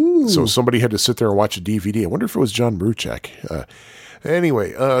 Ooh. So somebody had to sit there and watch a DVD. I wonder if it was John Bruchek.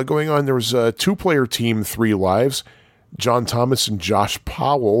 Anyway, going on, there was a 2-player team, 3 lives. John Thomas and Josh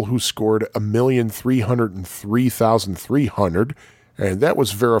Powell, who scored 1,303,300, and that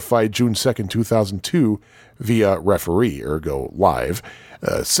was verified June 2nd, 2002 via referee, ergo live.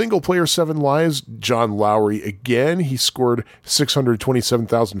 Single player 7 lives, John Lowry again. He scored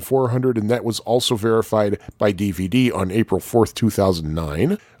 627,400, and that was also verified by DVD on April 4th,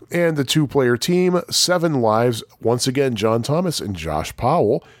 2009. And the 2-player team, 7 lives, once again, John Thomas and Josh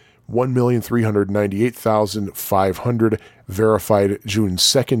Powell, 1,398,500, verified June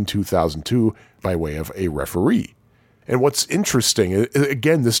 2nd, 2002 by way of a referee. And what's interesting,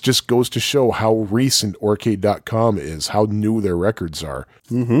 again, this just goes to show how recent Arcade.com is, how new their records are.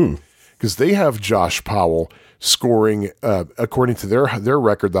 Because they have Josh Powell scoring, according to their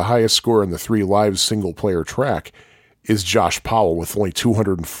record, the highest score in the 3 Lives single-player track is Josh Powell with only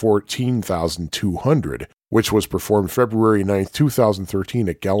 214,200, which was performed February 9th, 2013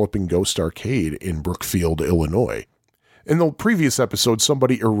 at Galloping Ghost Arcade in Brookfield, Illinois. In the previous episode,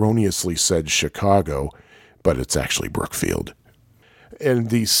 somebody erroneously said Chicago, but it's actually Brookfield. And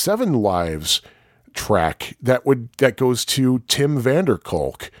the 7 Lives track, that goes to Tim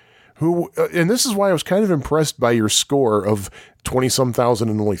Vanderkolk, who, and this is why I was kind of impressed by your score of 20-some thousand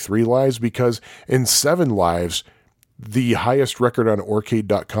and only 3 lives, because in 7 Lives, the highest record on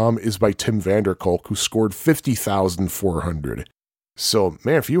Arcade.com is by Tim Vanderkolk, who scored 50,400. So,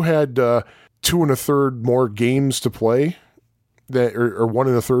 man, if you had 2 1/3 more games to play, or 1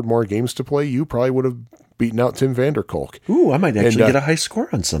 1/3 more games to play, you probably would have beaten out Tim Vanderkolk. Ooh, I might actually get a high score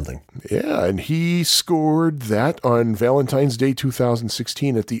on something. Yeah, and he scored that on Valentine's Day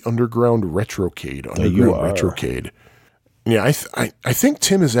 2016 at the Underground Retrocade. Retrocade. Yeah, I think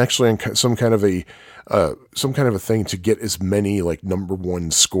Tim is actually on some kind of a thing to get as many like number 1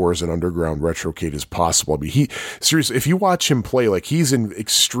 scores in Underground Retrocade as possible. I mean, seriously, if you watch him play, like he's in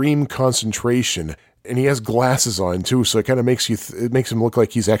extreme concentration. And he has glasses on too, so it kind of makes it makes him look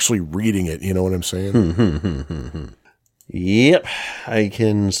like he's actually reading it. You know what I'm saying? Yep, I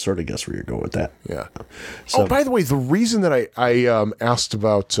can sort of guess where you're going with that. Yeah. So, by the way, the reason that I asked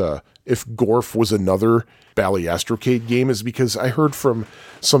about if Gorf was another Bally Astrocade game is because I heard from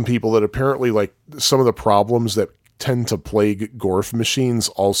some people that apparently like some of the problems that tend to plague Gorf machines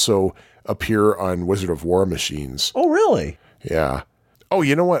also appear on Wizard of War machines. Oh, really? Yeah. Oh,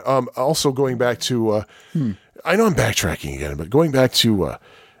 you know what? Also going back to, I know I'm backtracking again, but going back to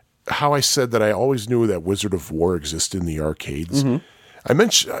how I said that I always knew that Wizard of War existed in the arcades.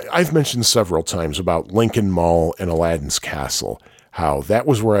 I've mentioned several times about Lincoln Mall and Aladdin's Castle, how that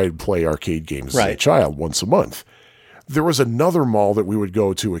was where I'd play arcade games as a child once a month. There was another mall that we would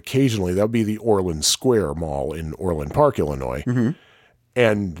go to occasionally. That would be the Orland Square Mall in Orland Park, Illinois.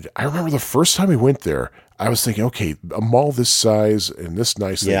 And I remember the first time we went there, I was thinking, okay, a mall this size and this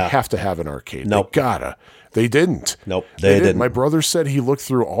nice, they have to have an arcade. Nope. They gotta. They didn't. Nope, they didn't. My brother said he looked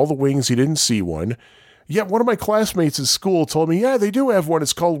through all the wings. He didn't see one. Yet one of my classmates at school told me, yeah, they do have one.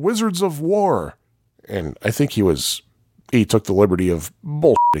 It's called Wizards of War. And I think he took the liberty of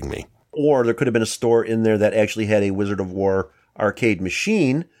bullshitting me. Or there could have been a store in there that actually had a Wizard of War arcade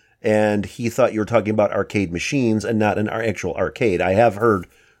machine, and he thought you were talking about arcade machines and not an actual arcade. I have heard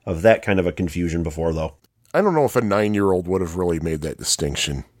of that kind of a confusion before, though. I don't know if a 9-year-old would have really made that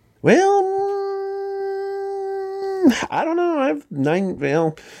distinction. Well, I don't know.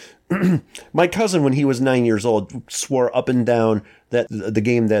 My cousin, when he was 9 years old, swore up and down that the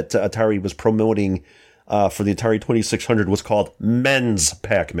game that Atari was promoting for the Atari 2600 was called Men's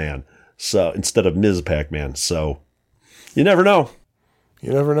Pac-Man. So instead of Ms. Pac-Man. So you never know.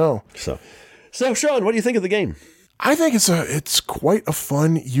 You never know. So Sean, what do you think of the game? I think it's quite a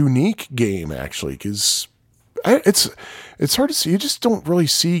fun, unique game, actually, because it's hard to see. You just don't really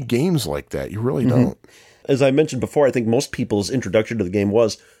see games like that. You really don't. As I mentioned before, I think most people's introduction to the game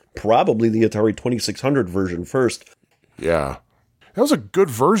was probably the Atari 2600 version first. Yeah. That was a good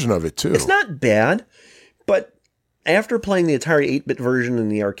version of it, too. It's not bad, but after playing the Atari 8-bit version in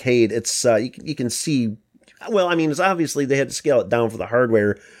the arcade, it's you can see... Well, I mean, it's obviously they had to scale it down for the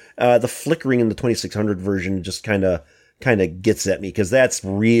hardware. The flickering in the 2600 version just kind of gets at me, because that's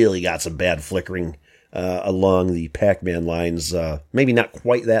really got some bad flickering along the Pac-Man lines. Maybe not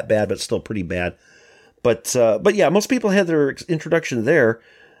quite that bad, but still pretty bad. But yeah, most people had their introduction there.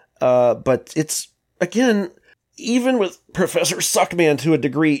 But it's, again, even with Professor Suckman to a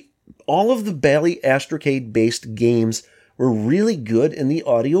degree, all of the Bally Astrocade-based games were really good in the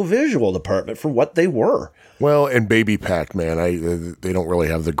audio-visual department for what they were. Well, and Baby Pac-Man, they don't really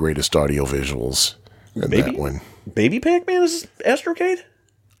have the greatest audio visuals in that one. Baby Pac-Man is Astrocade?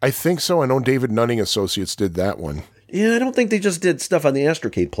 I think so. I know David Nunning Associates did that one. Yeah, I don't think they just did stuff on the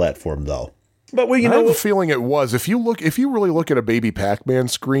Astrocade platform, though. But I have a feeling it was. If you really look at a Baby Pac-Man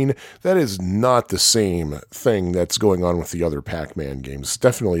screen, that is not the same thing that's going on with the other Pac-Man games. It's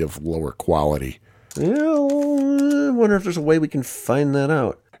definitely of lower quality. Well, I wonder if there's a way we can find that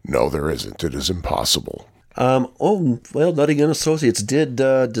out. No, there isn't. It is impossible. Nutting and Associates did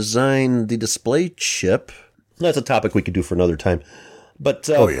design the display chip. That's a topic we could do for another time. But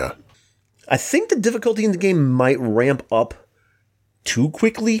yeah. I think the difficulty in the game might ramp up too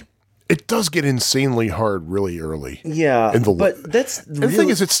quickly. It does get insanely hard really early. Yeah, but that's the thing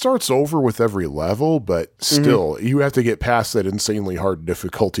is, it starts over with every level, but still, you have to get past that insanely hard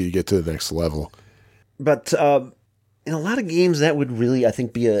difficulty to get to the next level. But in a lot of games, that would really, I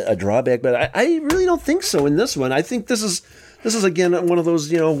think, be a drawback. But I really don't think so in this one. I think this is again one of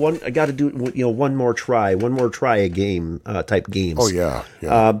those, I got to do one more try a game type games. Oh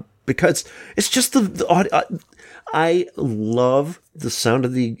yeah. Because it's just the audio. I love the sound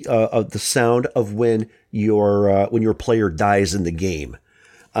of when your player dies in the game.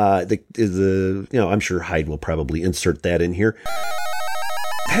 I'm sure Hyde will probably insert that in here.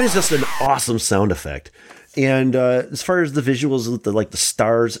 That is just an awesome sound effect. And as far as the visuals, the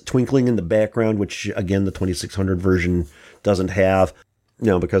stars twinkling in the background, which again the 2600 version doesn't have,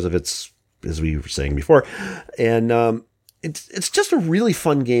 because of its, as we were saying before, and it's just a really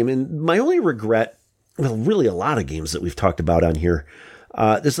fun game. And my only regret, well, really a lot of games that we've talked about on here,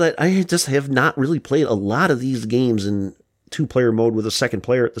 is that I just have not really played a lot of these games in 2-player mode with a second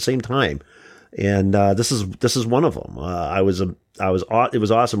player at the same time. And this is one of them. It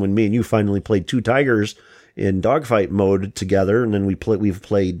was awesome when me and you finally played Two Tigers in dogfight mode together, and then we've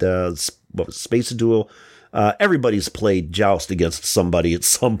played Space Duel. Everybody's played Joust against somebody at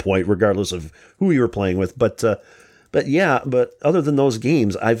some point, regardless of who you were playing with. But other than those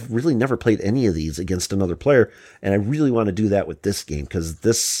games, I've really never played any of these against another player, and I really want to do that with this game, because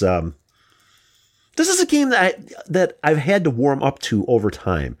this is a game that I've had to warm up to over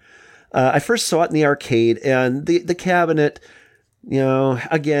time. I first saw it in the arcade, and the cabinet,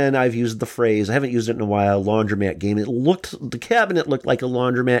 again, I've used the phrase, I haven't used it in a while, laundromat game. The cabinet looked like a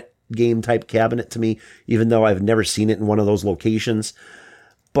laundromat game type cabinet to me, even though I've never seen it in one of those locations.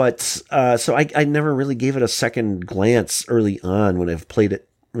 But, so I never really gave it a second glance early on when I played it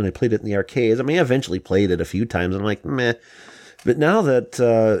in the arcades. I mean, I eventually played it a few times, and I'm like, meh. But now that,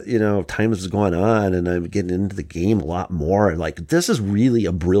 time has gone on and I'm getting into the game a lot more, and this is really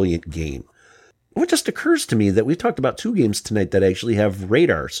a brilliant game. What just occurs to me that we've talked about 2 games tonight that actually have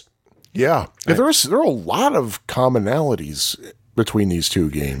radars. Yeah. There are a lot of commonalities between these 2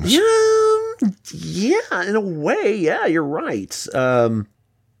 games. Yeah, in a way, yeah, you're right.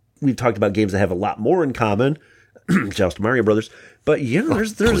 We've talked about games that have a lot more in common, Joust Mario Brothers. But yeah,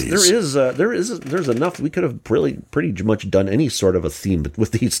 there's enough. We could have pretty much done any sort of a theme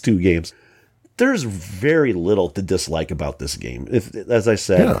with these 2 games. There's very little to dislike about this game. As I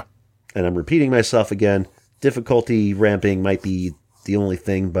said, and I'm repeating myself again, difficulty ramping might be the only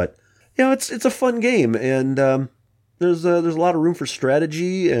thing, but it's a fun game, and there's a lot of room for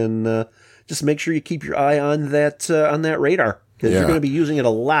strategy, and just make sure you keep your eye on that radar, because you're going to be using it a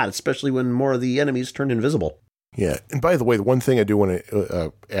lot, especially when more of the enemies turn invisible. Yeah, and by the way, the one thing I do want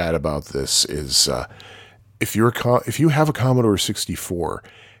to add about this is if you have a Commodore 64,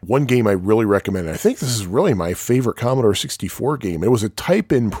 one game I really recommend, and I think this is really my favorite Commodore 64 game. It was a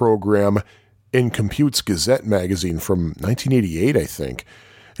type-in program in Compute's Gazette magazine from 1988, I think.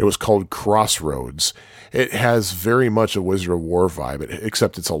 It was called Crossroads. It has very much a Wizard of War vibe,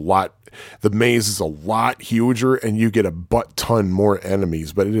 except the maze is a lot huger, and you get a butt-ton more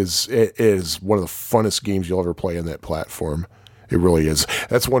enemies, but it is one of the funnest games you'll ever play on that platform. It really is.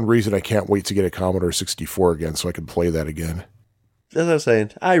 That's one reason I can't wait to get a Commodore 64 again, so I can play that again. As I was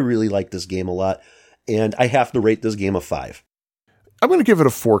saying, I really like this game a lot, and I have to rate this game a 5. I'm going to give it a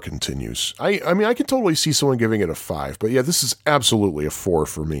 4 continues. I mean, I can totally see someone giving it a 5, but yeah, this is absolutely a 4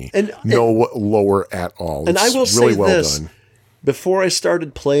 for me. No lower at all. And I will say this, done. Before I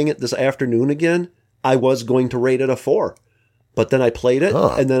started playing it this afternoon again, I was going to rate it a 4. But then I played it,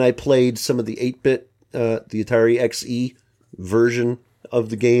 and then I played some of the 8-bit, the Atari XE version of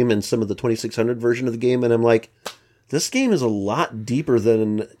the game and some of the 2600 version of the game, and I'm like, this game is a lot deeper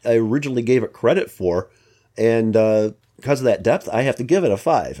than I originally gave it credit for, and because of that depth, I have to give it a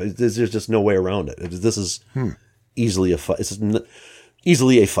 5. There's just no way around it. This is easily a 5. This is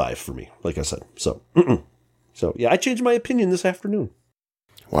easily a 5 for me, like I said. So yeah, I changed my opinion this afternoon.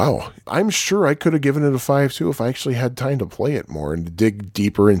 Wow. I'm sure I could have given it a 5 too if I actually had time to play it more and dig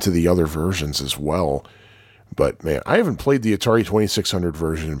deeper into the other versions as well. But man, I haven't played the Atari 2600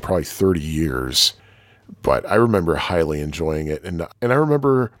 version in probably 30 years. But I remember highly enjoying it. And I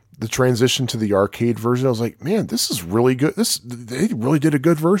remember the transition to the arcade version. I was like, man, this is really good. They really did a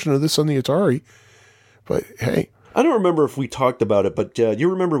good version of this on the Atari. But hey. I don't remember if we talked about it, but you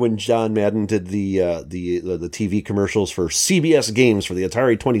remember when John Madden did the TV commercials for CBS games for the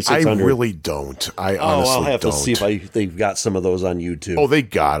Atari 2600? I really don't. I honestly I'll have don't. to see if they've got some of those on YouTube. Oh, they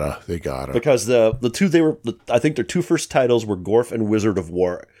gotta. Because the two I think their 2 first titles were Gorf and Wizard of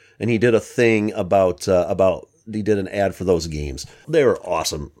War, and he did a thing about he did an ad for those games. They were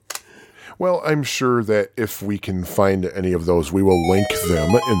awesome. Well, I'm sure that if we can find any of those, we will link them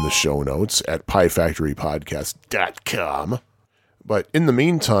in the show notes at piefactorypodcast.com. But in the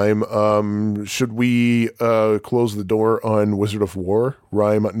meantime, should we close the door on Wizard of War?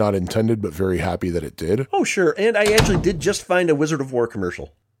 Rhyme not intended, but very happy that it did. Oh, sure. And I actually did just find a Wizard of War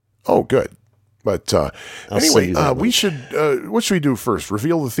commercial. Oh, good. But anyway, what should we do first?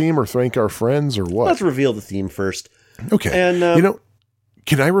 Reveal the theme or thank our friends or what? Let's reveal the theme first. Okay. And,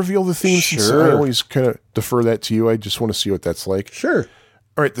 can I reveal the theme? Sure. Since I always kind of defer that to you. I just want to see what that's like. Sure.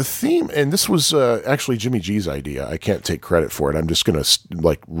 All right, the theme, and this was actually Jimmy G's idea. I can't take credit for it. I'm just going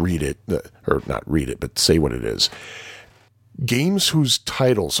to read it, or not read it, but say what it is. Games whose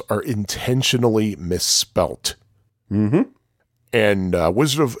titles are intentionally misspelt. Mm-hmm. And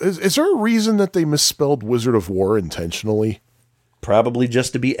is there a reason that they misspelled Wizard of War intentionally? Probably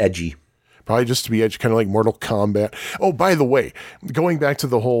just to be edgy. Probably just to be edgy, kind of like Mortal Kombat. Oh, by the way, going back to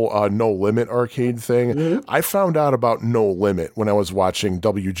the whole No Limit arcade thing, I found out about No Limit when I was watching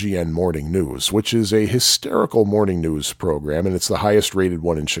WGN Morning News, which is a hysterical morning news program, and it's the highest rated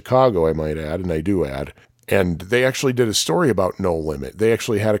one in Chicago, I might add, and I do add. And they actually did a story about No Limit. They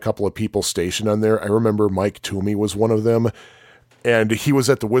actually had a couple of people stationed on there. I remember Mike Toomey was one of them. And he was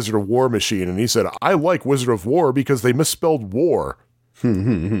at the Wizard of War machine, and he said, I like Wizard of War because they misspelled war.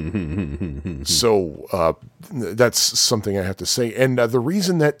 So that's something I have to say. And the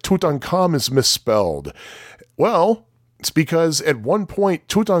reason that Tutankhamun is misspelled, well, it's because at one point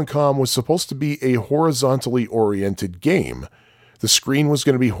Tutankhamun was supposed to be a horizontally oriented game. The screen was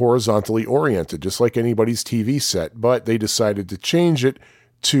going to be horizontally oriented, just like anybody's TV set, but they decided to change it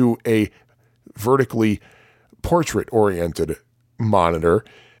to a vertically portrait-oriented monitor,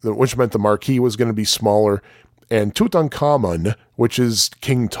 which meant the marquee was going to be smaller. And Tutankhamun, which is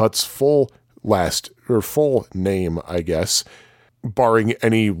King Tut's full name, I guess, barring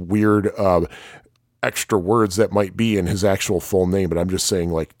any weird extra words that might be in his actual full name, but I'm just saying,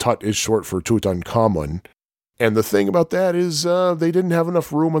 like, Tut is short for Tutankhamun. And the thing about that is they didn't have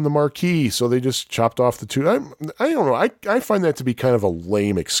enough room on the marquee, so they just chopped off the two. I don't know. I find that to be kind of a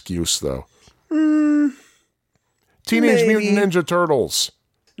lame excuse, though. Teenage Mutant Ninja Turtles.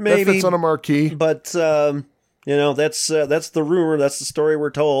 Maybe. That fits on a marquee. But, that's the rumor. That's the story we're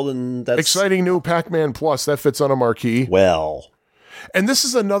told. And that's Exciting new Pac-Man Plus. That fits on a marquee. Well. And this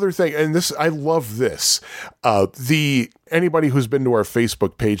is another thing, and this I love this. Anybody who's been to our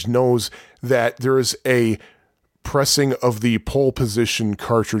Facebook page knows that there is a pressing of the pole position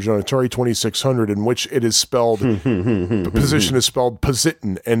cartridge on Atari 2600 in which it is spelled, the position is spelled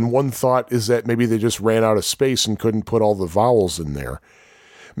positin, and one thought is that maybe they just ran out of space and couldn't put all the vowels in there.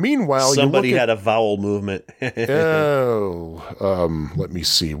 Meanwhile, somebody had a vowel movement. Let me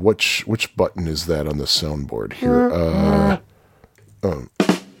see. Which button is that on the soundboard here?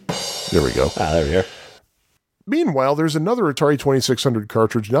 There we go. There we are. Meanwhile, there's another Atari 2600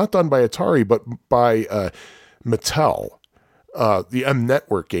 cartridge, not done by Atari, but by Mattel. The M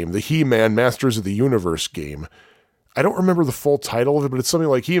Network game, the He-Man Masters of the Universe game. I don't remember the full title of it, but it's something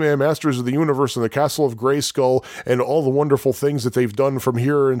like He-Man Masters of the Universe and the Castle of Grayskull and all the wonderful things that they've done from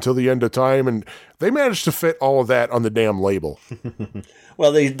here until the end of time. And they managed to fit all of that on the damn label.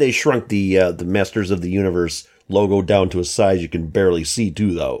 Well, they shrunk the Masters of the Universe logo down to a size you can barely see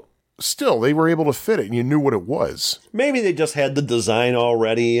too, though. Still, they were able to fit it, and you knew what it was. Maybe they just had the design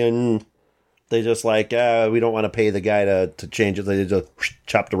already, and they just we don't want to pay the guy to change it. They just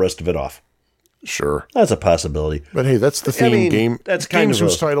chop the rest of it off. Sure. That's a possibility. But hey, that's the theme. Game. That's kind games of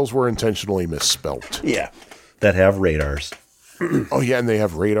whose titles were intentionally misspelt. Yeah. That have radars. Oh yeah, and they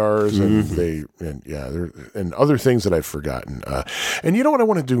have radars, and and other things that I've forgotten. And you know what I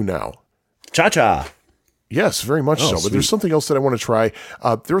want to do now? Cha-cha. Yes, very much so. Sweet. But there's something else that I want to try.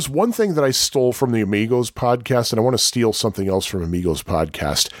 There's one thing that I stole from the Amigos podcast, and I want to steal something else from Amigos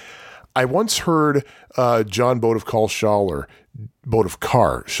podcast. I once heard John Bodovkar Schaller,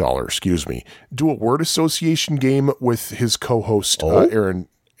 do a word association game with his co-host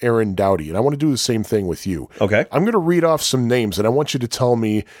Aaron Dowdy, and I want to do the same thing with you. Okay. I'm going to read off some names, and I want you to tell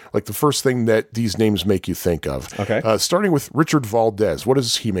me like the first thing that these names make you think of. Okay. Starting with Richard Valdez. What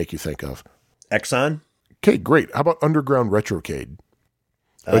does he make you think of? Exxon. Okay, great. How about Underground Retrocade?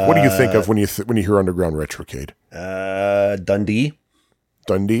 Like, what do you think of when you hear Underground Retrocade? Dundee.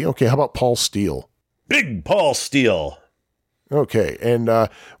 Dundee. Okay, how about Paul Steele? Big Paul Steele. Okay, and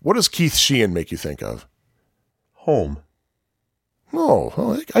what does Keith Sheehan make you think of? Home. Oh,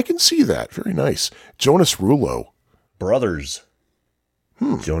 well, I can see that. Very nice. Jonas Rulo. Brothers.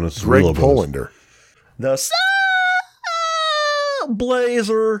 Jonas Greg Rulo Polander. The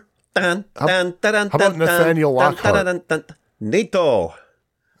Blazer. Dun, dun, dun, how about Nathaniel Lockhart? NATO.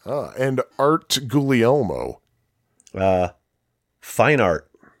 And Art Guglielmo. Fine art.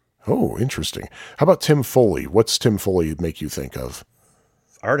 Oh, interesting. How about Tim Foley? What's Tim Foley make you think of?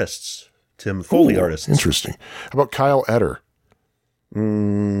 Artists. Tim Foley Ooh, artists. Interesting. How about Kyle Etter?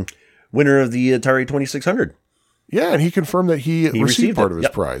 Winner of the Atari 2600. Yeah, and he confirmed that he received part it. of his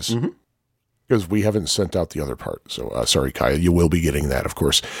Yep. prize. Because we haven't sent out the other part. So, sorry, Kyle. You will be getting that, of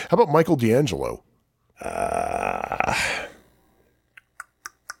course. How about Michael D'Angelo?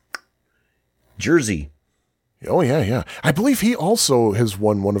 Jersey. Oh, yeah. I believe he also has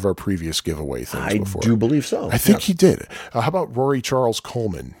won one of our previous giveaway things I before. do believe so. I think he did. How about Rory Charles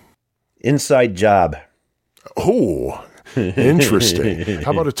Coleman? Inside Job. Oh, interesting.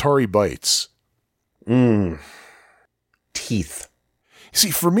 How about Atari Bytes? Teeth. See,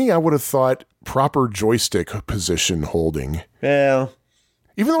 for me, I would have thought proper joystick position holding. Well,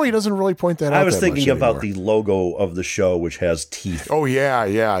 Even though he doesn't really point that out. I was that thinking much about anymore. the logo of the show, which has teeth. Oh yeah. I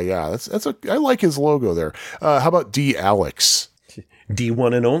like his logo there. How about D. Alex?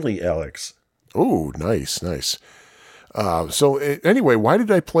 D1 and only Alex. Oh, nice. Anyway, why did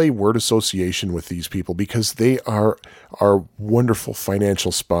I play word association with these people? Because they are our wonderful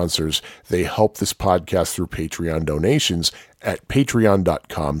financial sponsors. They help this podcast through Patreon donations at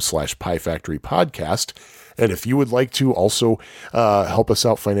patreon.com/piefactorypodcast. And if you would like to also help us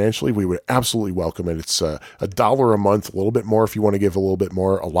out financially, we would absolutely welcome it. It's $1 a month, a little bit more if you want to give a little bit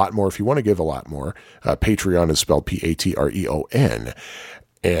more, a lot more if you want to give a lot more. Patreon is spelled Patreon.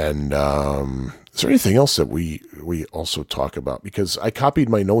 And is there anything else that we also talk about? Because I copied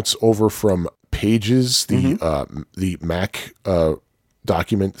my notes over from Pages, the Mac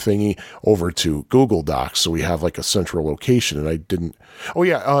document thingy, over to Google Docs, so we have like a central location. And I didn't. Oh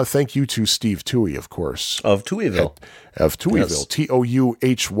yeah, thank you to Steve Toohey, of course, Of Tuieville. of Tooheyville,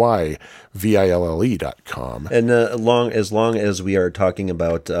 TOUHYVILLE.com. And as long as we are talking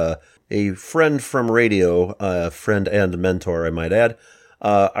about a friend from radio, friend and mentor, I might add,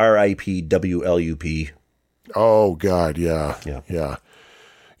 RIP WLUP. Oh God, yeah.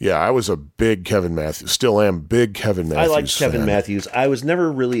 I was a big Kevin Matthews, still am big Kevin Matthews. I like Kevin fan. Matthews. I was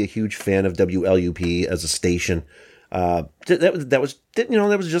never really a huge fan of WLUP as a station.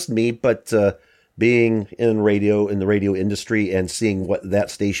 That was just me. But being in the radio industry and seeing what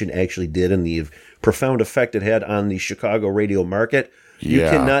that station actually did and the profound effect it had on the Chicago radio market, you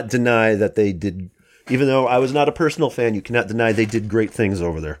cannot deny that they did. Even though I was not a personal fan, you cannot deny they did great things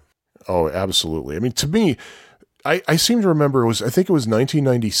over there. Oh, absolutely. I mean, to me, I seem to remember I think it was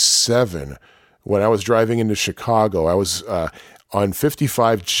 1997 when I was driving into Chicago. I was on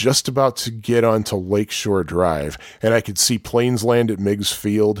 55, just about to get onto Lakeshore Drive, and I could see planes land at Meigs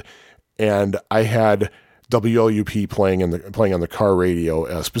Field, and I had WLUP playing on the car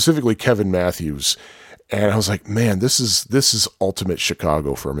radio, specifically Kevin Matthews, and I was like, man, this is ultimate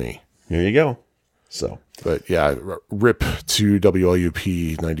Chicago for me. Here you go. So, but yeah, rip to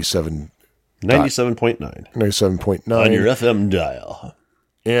WLUP 97.9. 97.9 on your FM dial.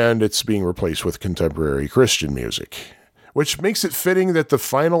 And it's being replaced with contemporary Christian music, which makes it fitting that the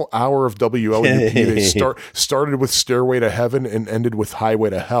final hour of WLUP they started with Stairway to Heaven and ended with Highway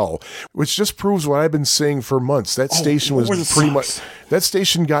to Hell, which just proves what I've been saying for months. That station was pretty much, that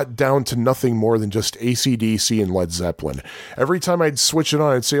station got down to nothing more than just AC/DC and Led Zeppelin. Every time I'd switch it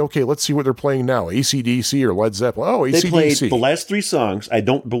on, I'd say, okay, let's see what they're playing now, AC/DC or Led Zeppelin. Oh, AC/DC. They played the last three songs. I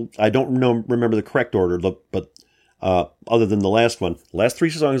don't remember the correct order, but other than the last one, last three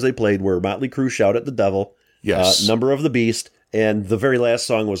songs they played were Motley Crue, Shout at the Devil, yes, Number of the Beast, and the very last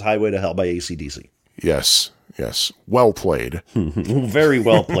song was Highway to Hell by AC/DC. Yes. Well played. Very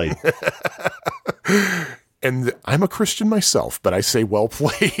well played. And I'm a Christian myself, but I say well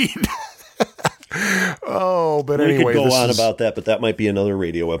played. Oh, but anyway. We could go on about that, but that might be another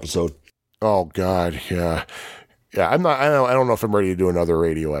radio episode. Oh, God, yeah. Yeah, I don't know if I'm ready to do another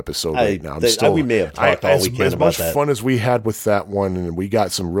radio episode right now. We may have talked all we can as about much that. fun as we had with that one, and we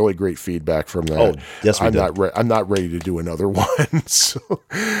got some really great feedback from that. Oh, yes, we did. I'm not ready to do another one. So,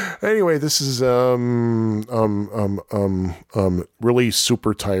 anyway, this is really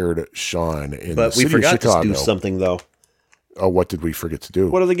super tired Sean in the But we city of forgot Chicago. to do something though. Oh, what did we forget to do?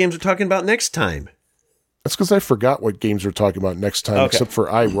 What other games we're talking about next time? That's because I forgot what games we're talking about next time, except for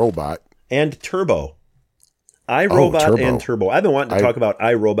iRobot and Turbo. iRobot Turbo. and Turbo. I've been wanting to talk about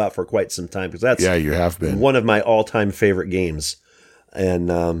iRobot for quite some time because that's you have been one of my all-time favorite games.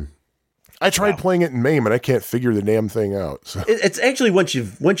 And I tried playing it in MAME and I can't figure the damn thing out. So. It's actually once you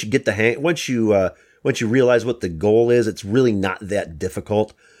get the hang, once you realize what the goal is, it's really not that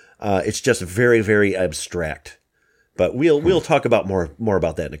difficult. It's just very, very abstract. But we'll talk about more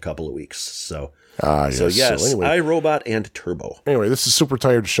about that in a couple of weeks. So yes. So yes, anyway. iRobot and Turbo. Anyway, this is Super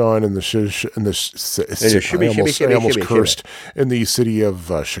Tired Sean in the I almost cursed in the city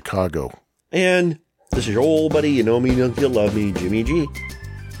of Chicago. And this is your old buddy, you know me, you love me, Jimmy G.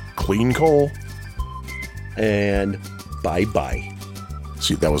 Clean coal. And bye-bye.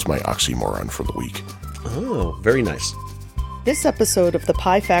 See, that was my oxymoron for the week. Oh, very nice. This episode of the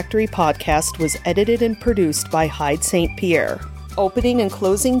Pie Factory podcast was edited and produced by Hyde St. Pierre. Opening and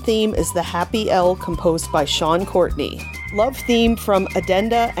closing theme is The Happy L, composed by Sean Courtney. Love theme from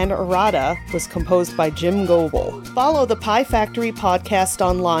Addenda and Errata was composed by Jim Goebel. Follow the Pie Factory podcast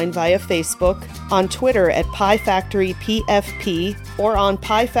online via Facebook, on Twitter at Pie Factory PFP, or on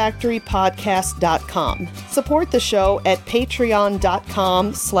piefactorypodcast.com. Support the show at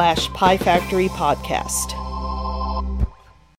patreon.com/piefactorypodcast.